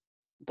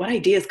 what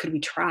ideas could we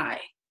try?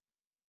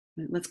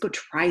 Let's go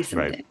try some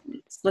things.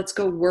 Let's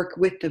go work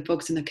with the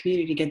folks in the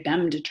community to get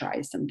them to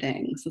try some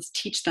things. Let's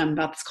teach them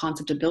about this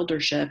concept of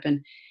buildership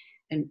and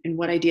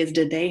what ideas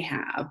did they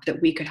have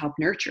that we could help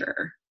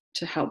nurture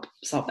to help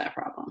solve that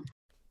problem.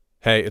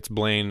 Hey, it's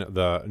Blaine,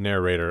 the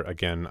narrator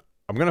again.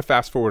 I'm going to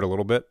fast forward a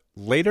little bit.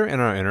 Later in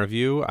our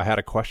interview, I had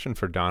a question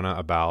for Donna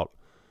about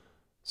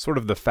sort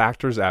of the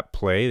factors at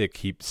play that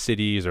keep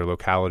cities or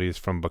localities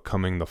from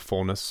becoming the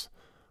fullness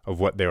of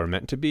what they were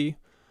meant to be.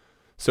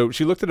 So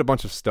she looked at a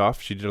bunch of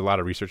stuff. She did a lot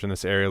of research in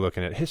this area,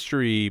 looking at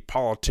history,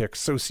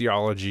 politics,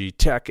 sociology,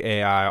 tech,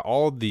 AI,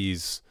 all of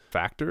these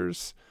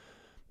factors.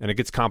 And it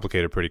gets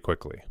complicated pretty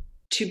quickly.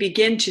 To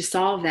begin to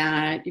solve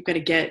that, you've got to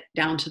get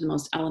down to the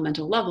most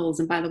elemental levels.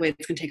 And by the way,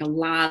 it's going to take a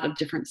lot of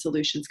different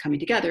solutions coming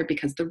together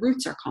because the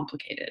roots are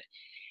complicated.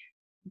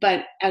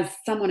 But as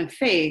someone of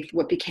faith,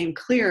 what became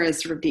clear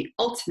as sort of the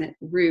ultimate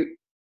root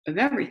of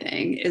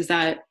everything is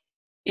that,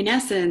 in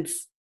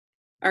essence,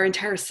 our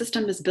entire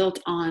system is built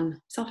on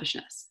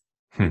selfishness.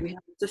 We have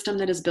a system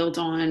that is built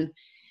on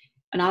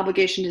an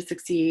obligation to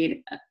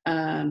succeed,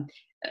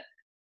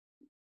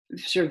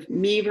 sort of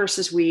me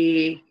versus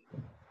we,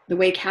 the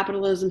way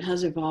capitalism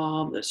has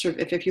evolved. Sort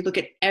of, if you look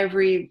at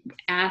every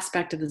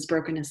aspect of this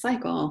brokenness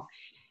cycle,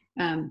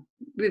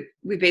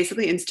 we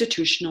basically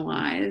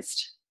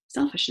institutionalized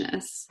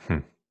selfishness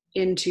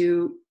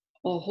into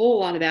a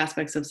whole lot of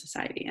aspects of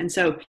society. And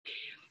so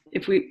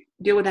if we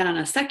deal with that on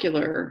a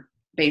secular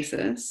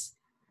basis,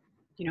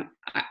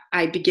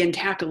 I begin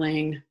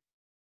tackling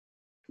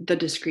the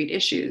discrete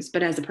issues.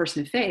 But as a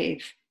person of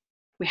faith,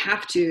 we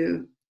have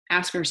to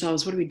ask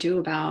ourselves, what do we do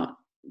about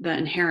the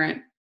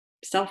inherent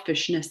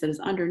selfishness that is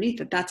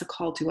underneath it? That's a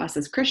call to us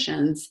as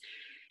Christians,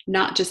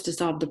 not just to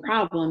solve the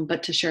problem,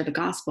 but to share the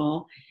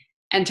gospel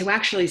and to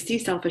actually see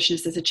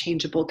selfishness as a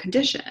changeable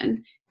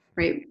condition,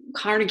 right?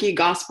 Carnegie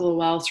Gospel of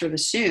Wealth sort of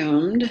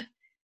assumed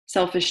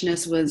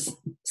selfishness was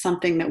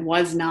something that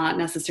was not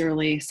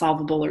necessarily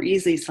solvable or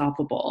easily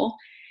solvable.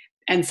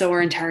 And so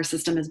our entire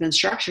system has been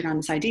structured on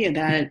this idea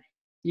that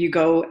you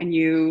go and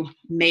you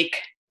make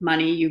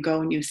money, you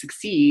go and you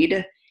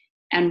succeed,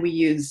 and we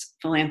use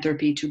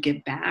philanthropy to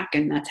give back,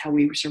 and that's how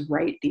we sort of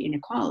right the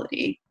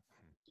inequality.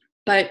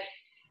 But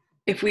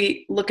if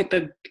we look at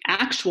the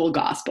actual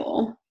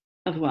gospel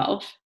of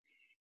wealth,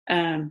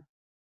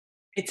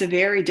 it's a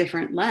very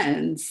different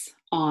lens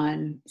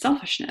on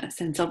selfishness,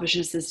 and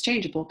selfishness is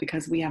changeable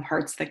because we have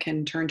hearts that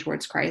can turn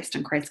towards Christ,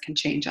 and Christ can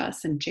change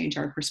us and change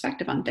our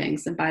perspective on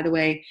things. And by the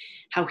way,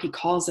 how he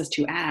calls us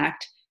to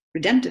act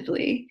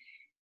redemptively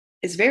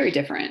is very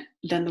different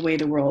than the way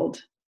the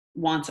world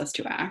wants us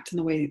to act and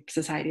the way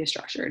society is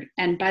structured.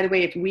 And by the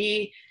way, if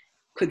we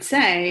could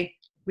say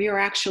we are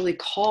actually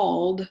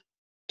called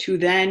to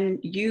then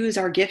use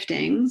our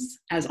giftings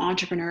as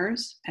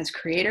entrepreneurs, as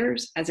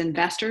creators, as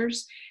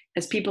investors,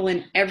 as people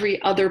in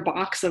every other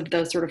box of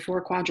the sort of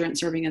 4 quadrant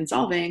serving and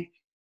solving,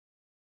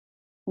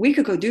 we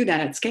could go do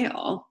that at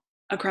scale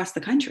across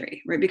the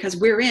country, right? Because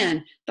we're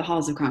in the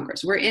halls of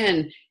Congress. We're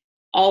in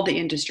all the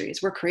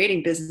industries. We're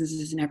creating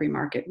businesses in every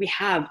market. We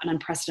have an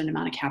unprecedented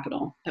amount of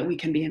capital that we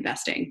can be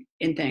investing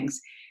in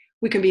things.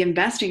 We can be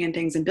investing in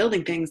things and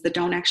building things that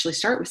don't actually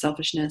start with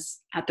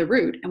selfishness at the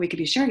root. And we could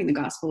be sharing the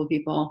gospel with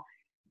people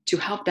to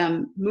help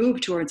them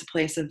move towards a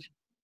place of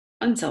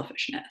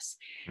unselfishness.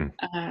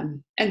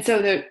 And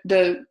so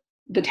the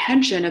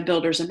tension of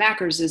builders and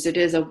backers is it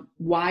is a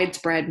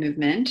widespread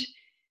movement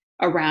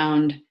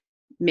around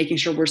making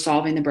sure we're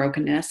solving the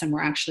brokenness and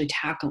we're actually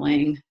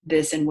tackling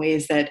this in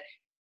ways that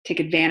take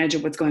advantage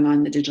of what's going on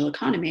in the digital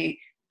economy.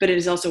 But it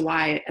is also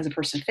why, as a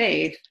person of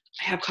faith,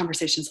 I have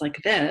conversations like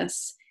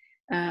this,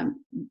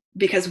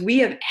 because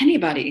we, of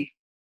anybody,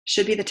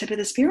 should be the tip of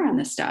the spear on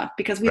this stuff,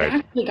 because we've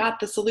actually got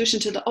the solution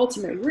to the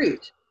ultimate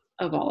root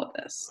of all of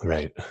this.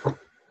 Right.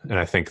 And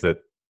I think that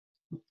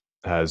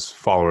as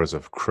followers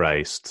of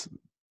Christ,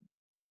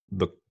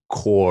 the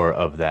core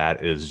of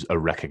that is a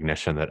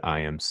recognition that I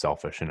am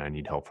selfish and I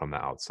need help from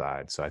the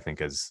outside. So I think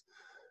this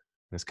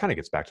kind of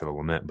gets back to the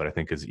lament, but I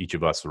think as each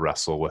of us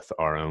wrestle with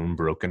our own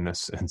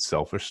brokenness and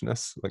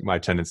selfishness, like my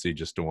tendency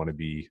just to want to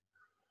be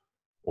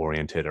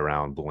oriented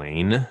around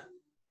Blaine.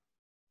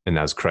 And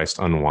as Christ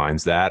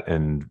unwinds that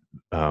and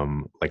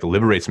like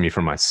liberates me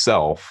from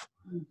myself,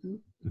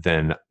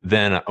 then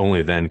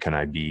only then can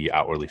I be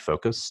outwardly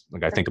focused.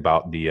 Like I think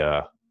about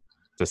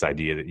this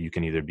idea that you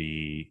can either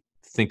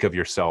think of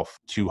yourself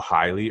too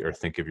highly or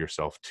think of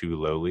yourself too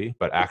lowly,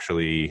 but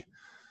actually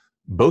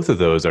both of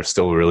those are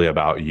still really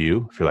about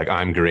you. If you're like,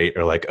 I'm great,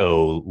 or like,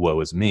 oh, woe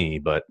is me.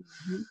 But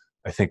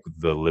I think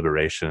the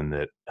liberation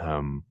that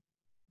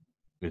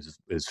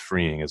is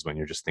freeing is when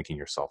you're just thinking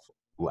yourself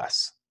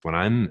less. When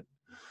I'm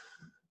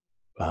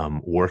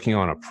working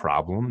on a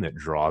problem that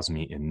draws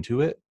me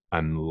into it,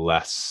 I'm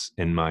less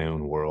in my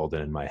own world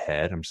and in my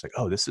head. I'm just like,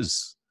 oh, this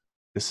is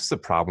a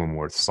problem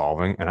worth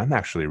solving. And I'm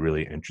actually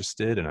really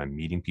interested, and I'm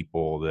meeting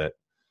people that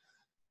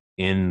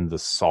in the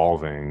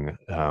solving,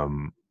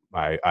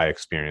 I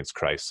experience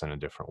Christ in a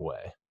different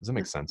way. Does that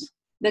make sense?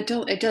 It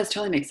does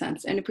totally make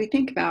sense. And if we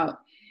think about,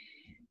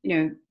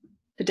 the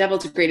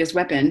devil's greatest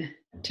weapon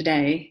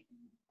today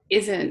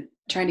isn't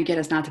trying to get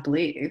us not to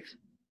believe.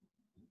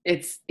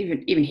 It's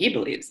even he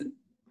believes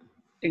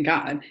in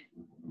God.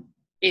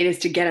 It is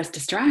to get us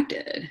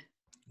distracted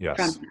from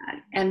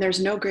that. And there's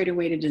no greater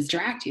way to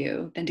distract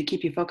you than to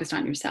keep you focused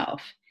on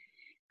yourself,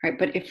 right?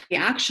 But if we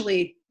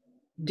actually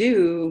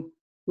do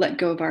let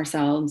go of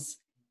ourselves,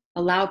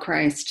 allow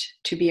Christ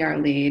to be our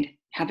lead,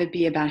 have it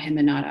be about him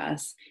and not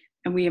us,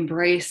 and we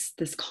embrace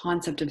this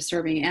concept of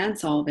serving and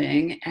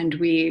solving, and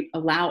we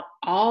allow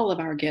all of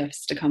our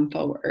gifts to come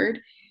forward.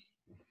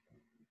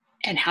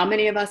 And how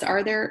many of us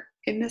are there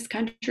in this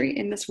country,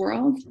 in this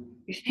world?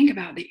 You think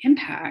about the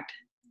impact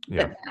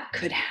Yeah. that that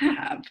could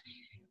have.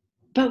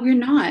 But we're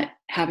not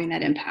having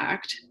that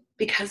impact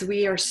because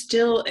we are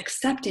still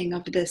accepting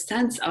of this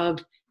sense of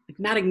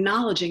not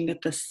acknowledging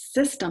that the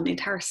system, the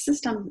entire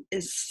system,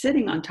 is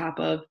sitting on top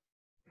of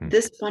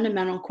this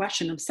fundamental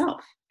question of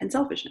self and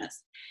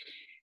selfishness.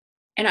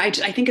 And I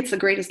think it's the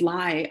greatest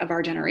lie of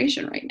our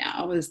generation right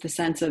now is the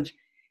sense of,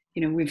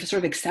 we've sort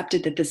of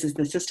accepted that this is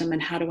the system,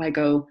 and how do I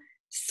go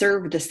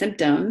serve the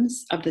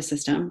symptoms of the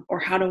system, or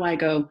how do I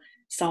go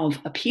solve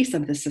a piece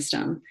of the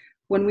system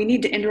when we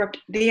need to interrupt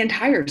the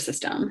entire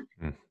system?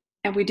 Mm.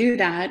 And we do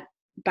that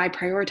by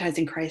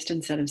prioritizing Christ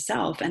instead of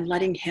self and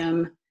letting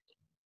him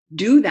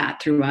do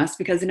that through us,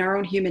 because in our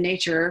own human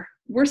nature,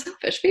 we're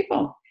selfish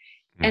people.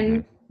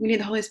 And we need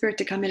the Holy Spirit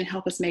to come in and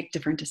help us make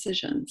different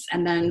decisions,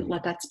 and then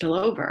let that spill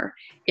over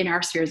in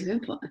our spheres of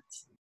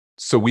influence.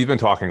 So we've been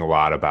talking a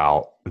lot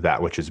about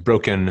that which is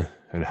broken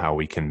and how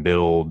we can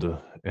build.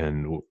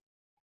 And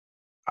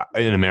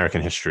in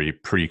American history,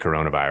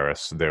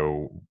 pre-coronavirus,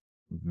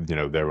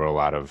 there were a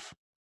lot of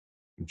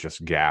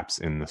just gaps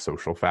in the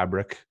social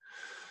fabric.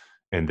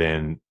 And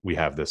then we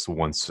have this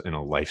once in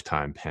a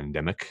lifetime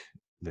pandemic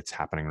that's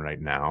happening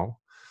right now.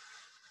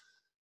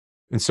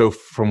 And so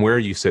from where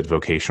you sit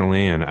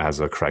vocationally and as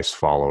a Christ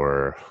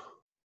follower,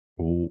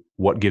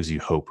 what gives you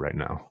hope right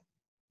now?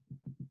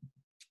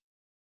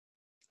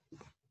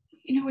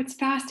 It's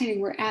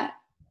fascinating. We're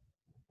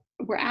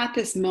at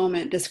this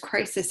moment. This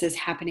crisis is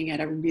happening at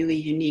a really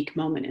unique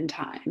moment in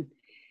time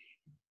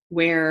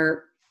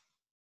where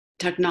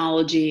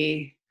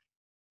technology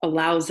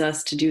allows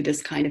us to do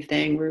this kind of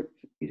thing. We're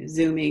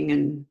Zooming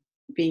and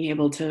being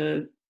able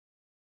to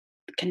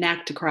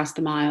connect across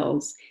the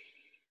miles.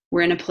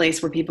 We're in a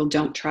place where people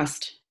don't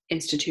trust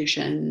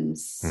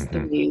institutions the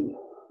way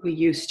we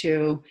used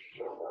to.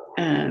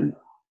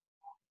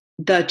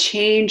 The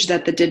change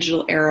that the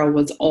digital era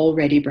was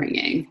already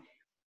bringing,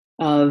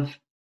 of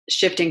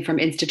shifting from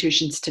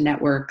institutions to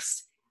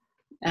networks,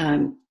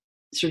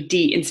 sort of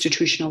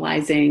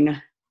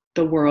de-institutionalizing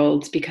the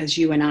world because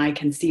you and I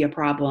can see a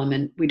problem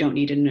and we don't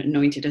need an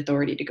anointed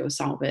authority to go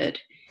solve it.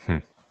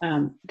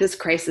 This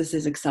crisis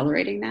is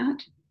accelerating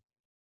that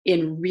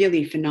in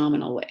really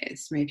phenomenal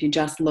ways, right? If you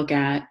just look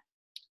at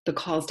the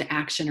calls to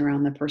action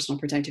around the personal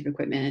protective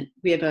equipment,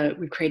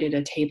 we've created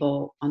a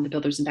table on the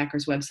Builders and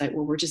Backers website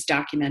where we're just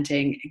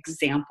documenting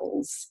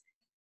examples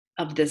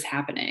of this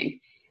happening.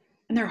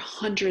 And there are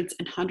hundreds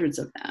and hundreds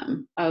of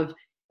them, of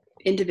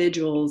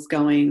individuals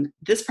going,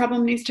 this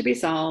problem needs to be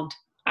solved.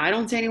 I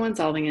don't see anyone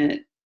solving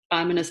it.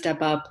 I'm going to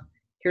step up.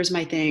 Here's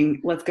my thing.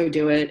 Let's go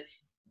do it.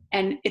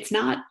 And it's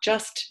not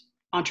just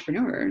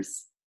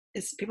entrepreneurs.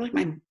 It's people like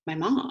my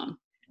mom,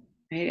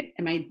 right?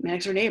 And my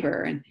next door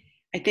neighbor. And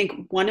I think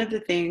one of the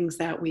things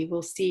that we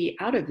will see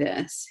out of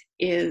this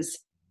is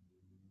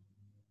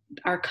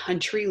our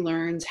country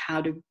learns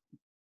how to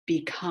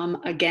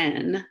become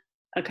again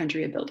a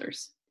country of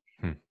builders.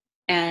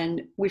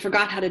 And we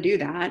forgot how to do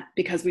that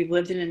because we've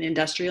lived in an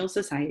industrial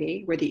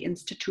society where the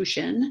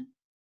institution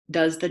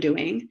does the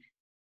doing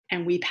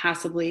and we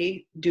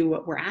passively do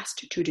what we're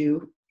asked to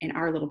do in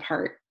our little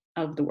part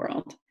of the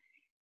world.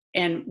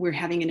 And we're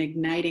having an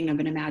igniting of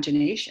an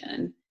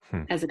imagination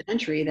as a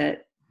country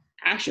that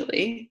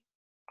actually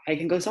I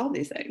can go solve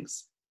these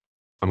things.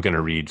 I'm going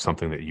to read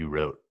something that you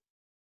wrote.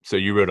 So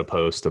you wrote a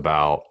post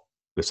about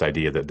this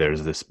idea that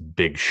there's this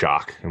big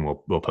shock, and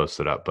we'll post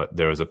it up. But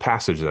there was a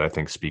passage that I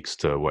think speaks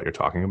to what you're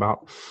talking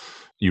about.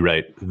 You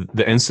write,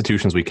 the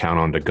institutions we count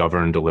on to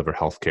govern, deliver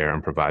healthcare,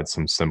 and provide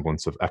some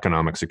semblance of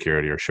economic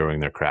security are showing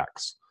their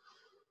cracks.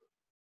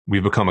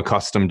 We've become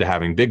accustomed to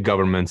having big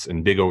governments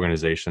and big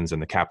organizations in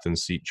the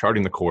captain's seat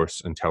charting the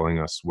course and telling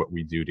us what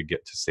we do to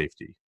get to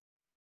safety.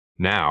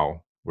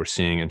 Now we're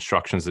seeing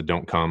instructions that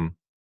don't come,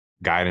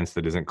 guidance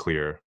that isn't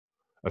clear,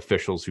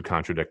 officials who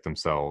contradict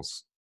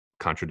themselves,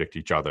 contradict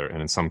each other, and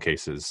in some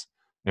cases,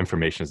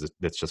 information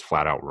that's just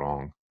flat out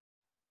wrong.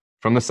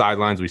 From the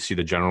sidelines, we see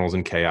the generals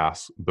in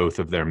chaos, both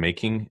of their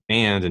making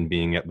and in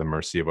being at the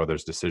mercy of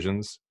others'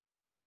 decisions.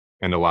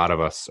 And a lot of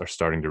us are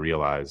starting to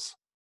realize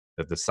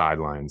that the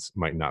sidelines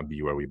might not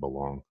be where we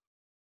belong.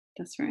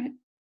 That's right.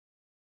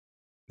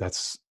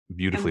 That's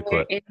beautifully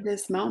put. In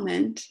this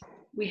moment,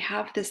 we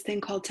have this thing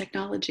called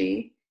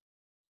technology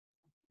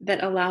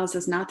that allows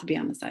us not to be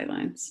on the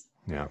sidelines.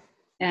 Yeah.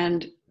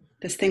 And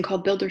this thing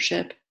called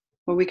buildership,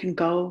 where we can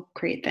go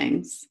create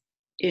things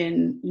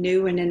in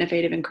new and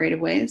innovative and creative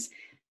ways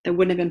that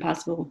wouldn't have been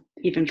possible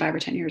even 5 or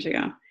 10 years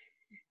ago.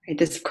 Right?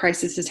 This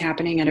crisis is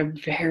happening at a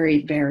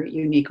very, very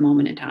unique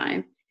moment in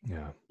time.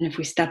 Yeah. And if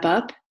we step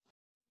up,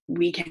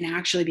 we can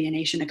actually be a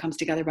nation that comes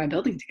together by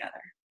building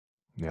together.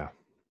 Yeah.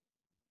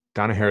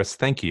 Donna Harris,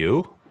 thank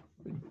you.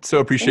 So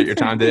appreciate your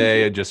time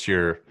today, just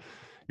your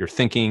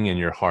thinking and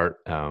your heart.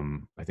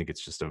 I think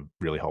it's just a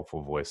really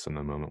helpful voice in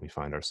the moment we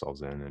find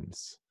ourselves in. And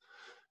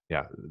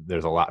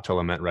there's a lot to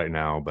lament right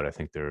now, but I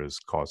think there is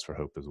cause for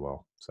hope as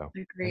well. So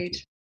agreed.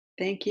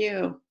 Thank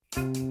you.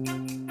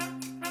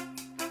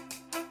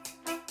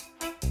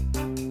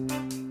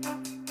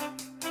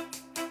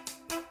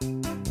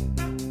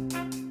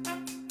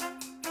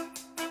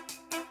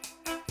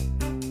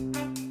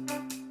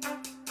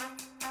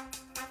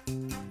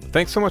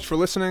 Thanks so much for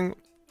listening.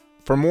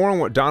 For more on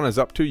what Donna's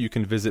up to, you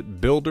can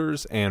visit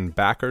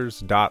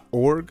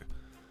buildersandbackers.org.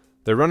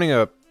 They're running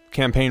a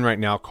campaign right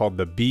now called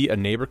the Be a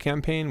Neighbor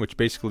campaign, which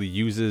basically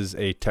uses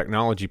a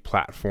technology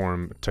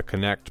platform to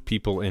connect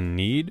people in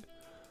need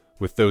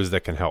with those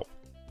that can help.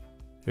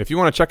 If you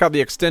want to check out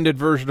the extended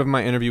version of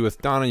my interview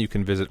with Donna, you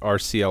can visit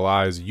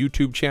RCLI's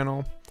YouTube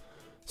channel.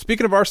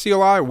 Speaking of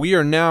RCLI, we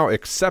are now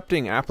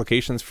accepting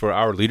applications for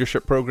our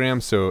leadership program,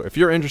 so if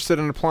you're interested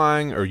in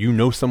applying or you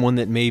know someone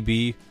that may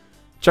be,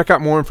 check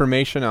out more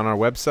information on our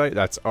website.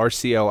 That's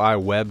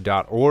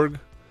rcliweb.org.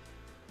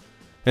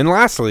 And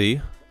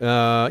lastly,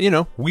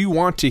 we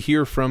want to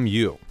hear from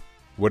you.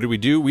 What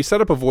do? We set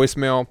up a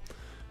voicemail,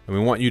 and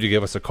we want you to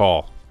give us a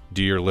call.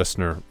 Dear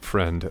listener,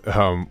 friend,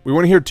 we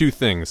want to hear two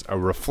things, a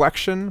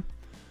reflection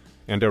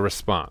and a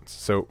response.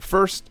 So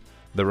first,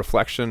 the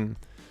reflection,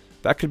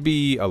 that could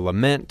be a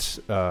lament,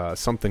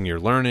 something you're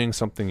learning,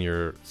 something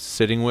you're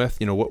sitting with.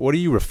 What are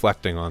you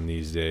reflecting on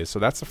these days? So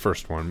that's the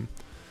first one.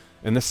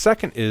 And the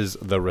second is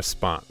the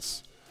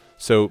response.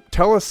 So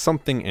tell us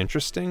something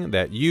interesting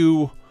that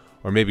you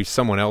or maybe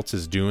someone else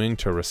is doing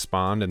to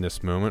respond in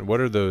this moment. What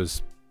are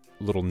those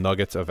little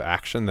nuggets of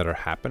action that are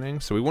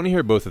happening? So we want to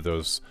hear both of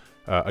those.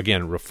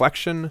 Again,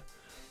 reflection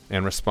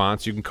and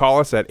response. You can call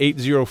us at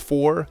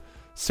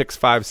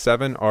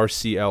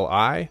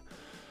 804-657-RCLI.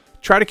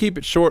 Try to keep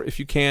it short if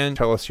you can.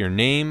 Tell us your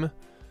name,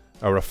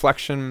 a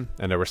reflection,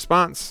 and a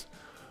response.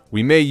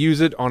 We may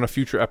use it on a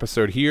future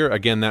episode here.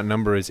 Again, that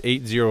number is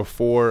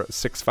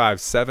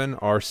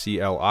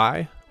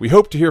 804-657-RCLI. We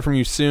hope to hear from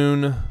you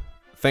soon.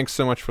 Thanks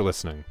so much for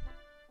listening.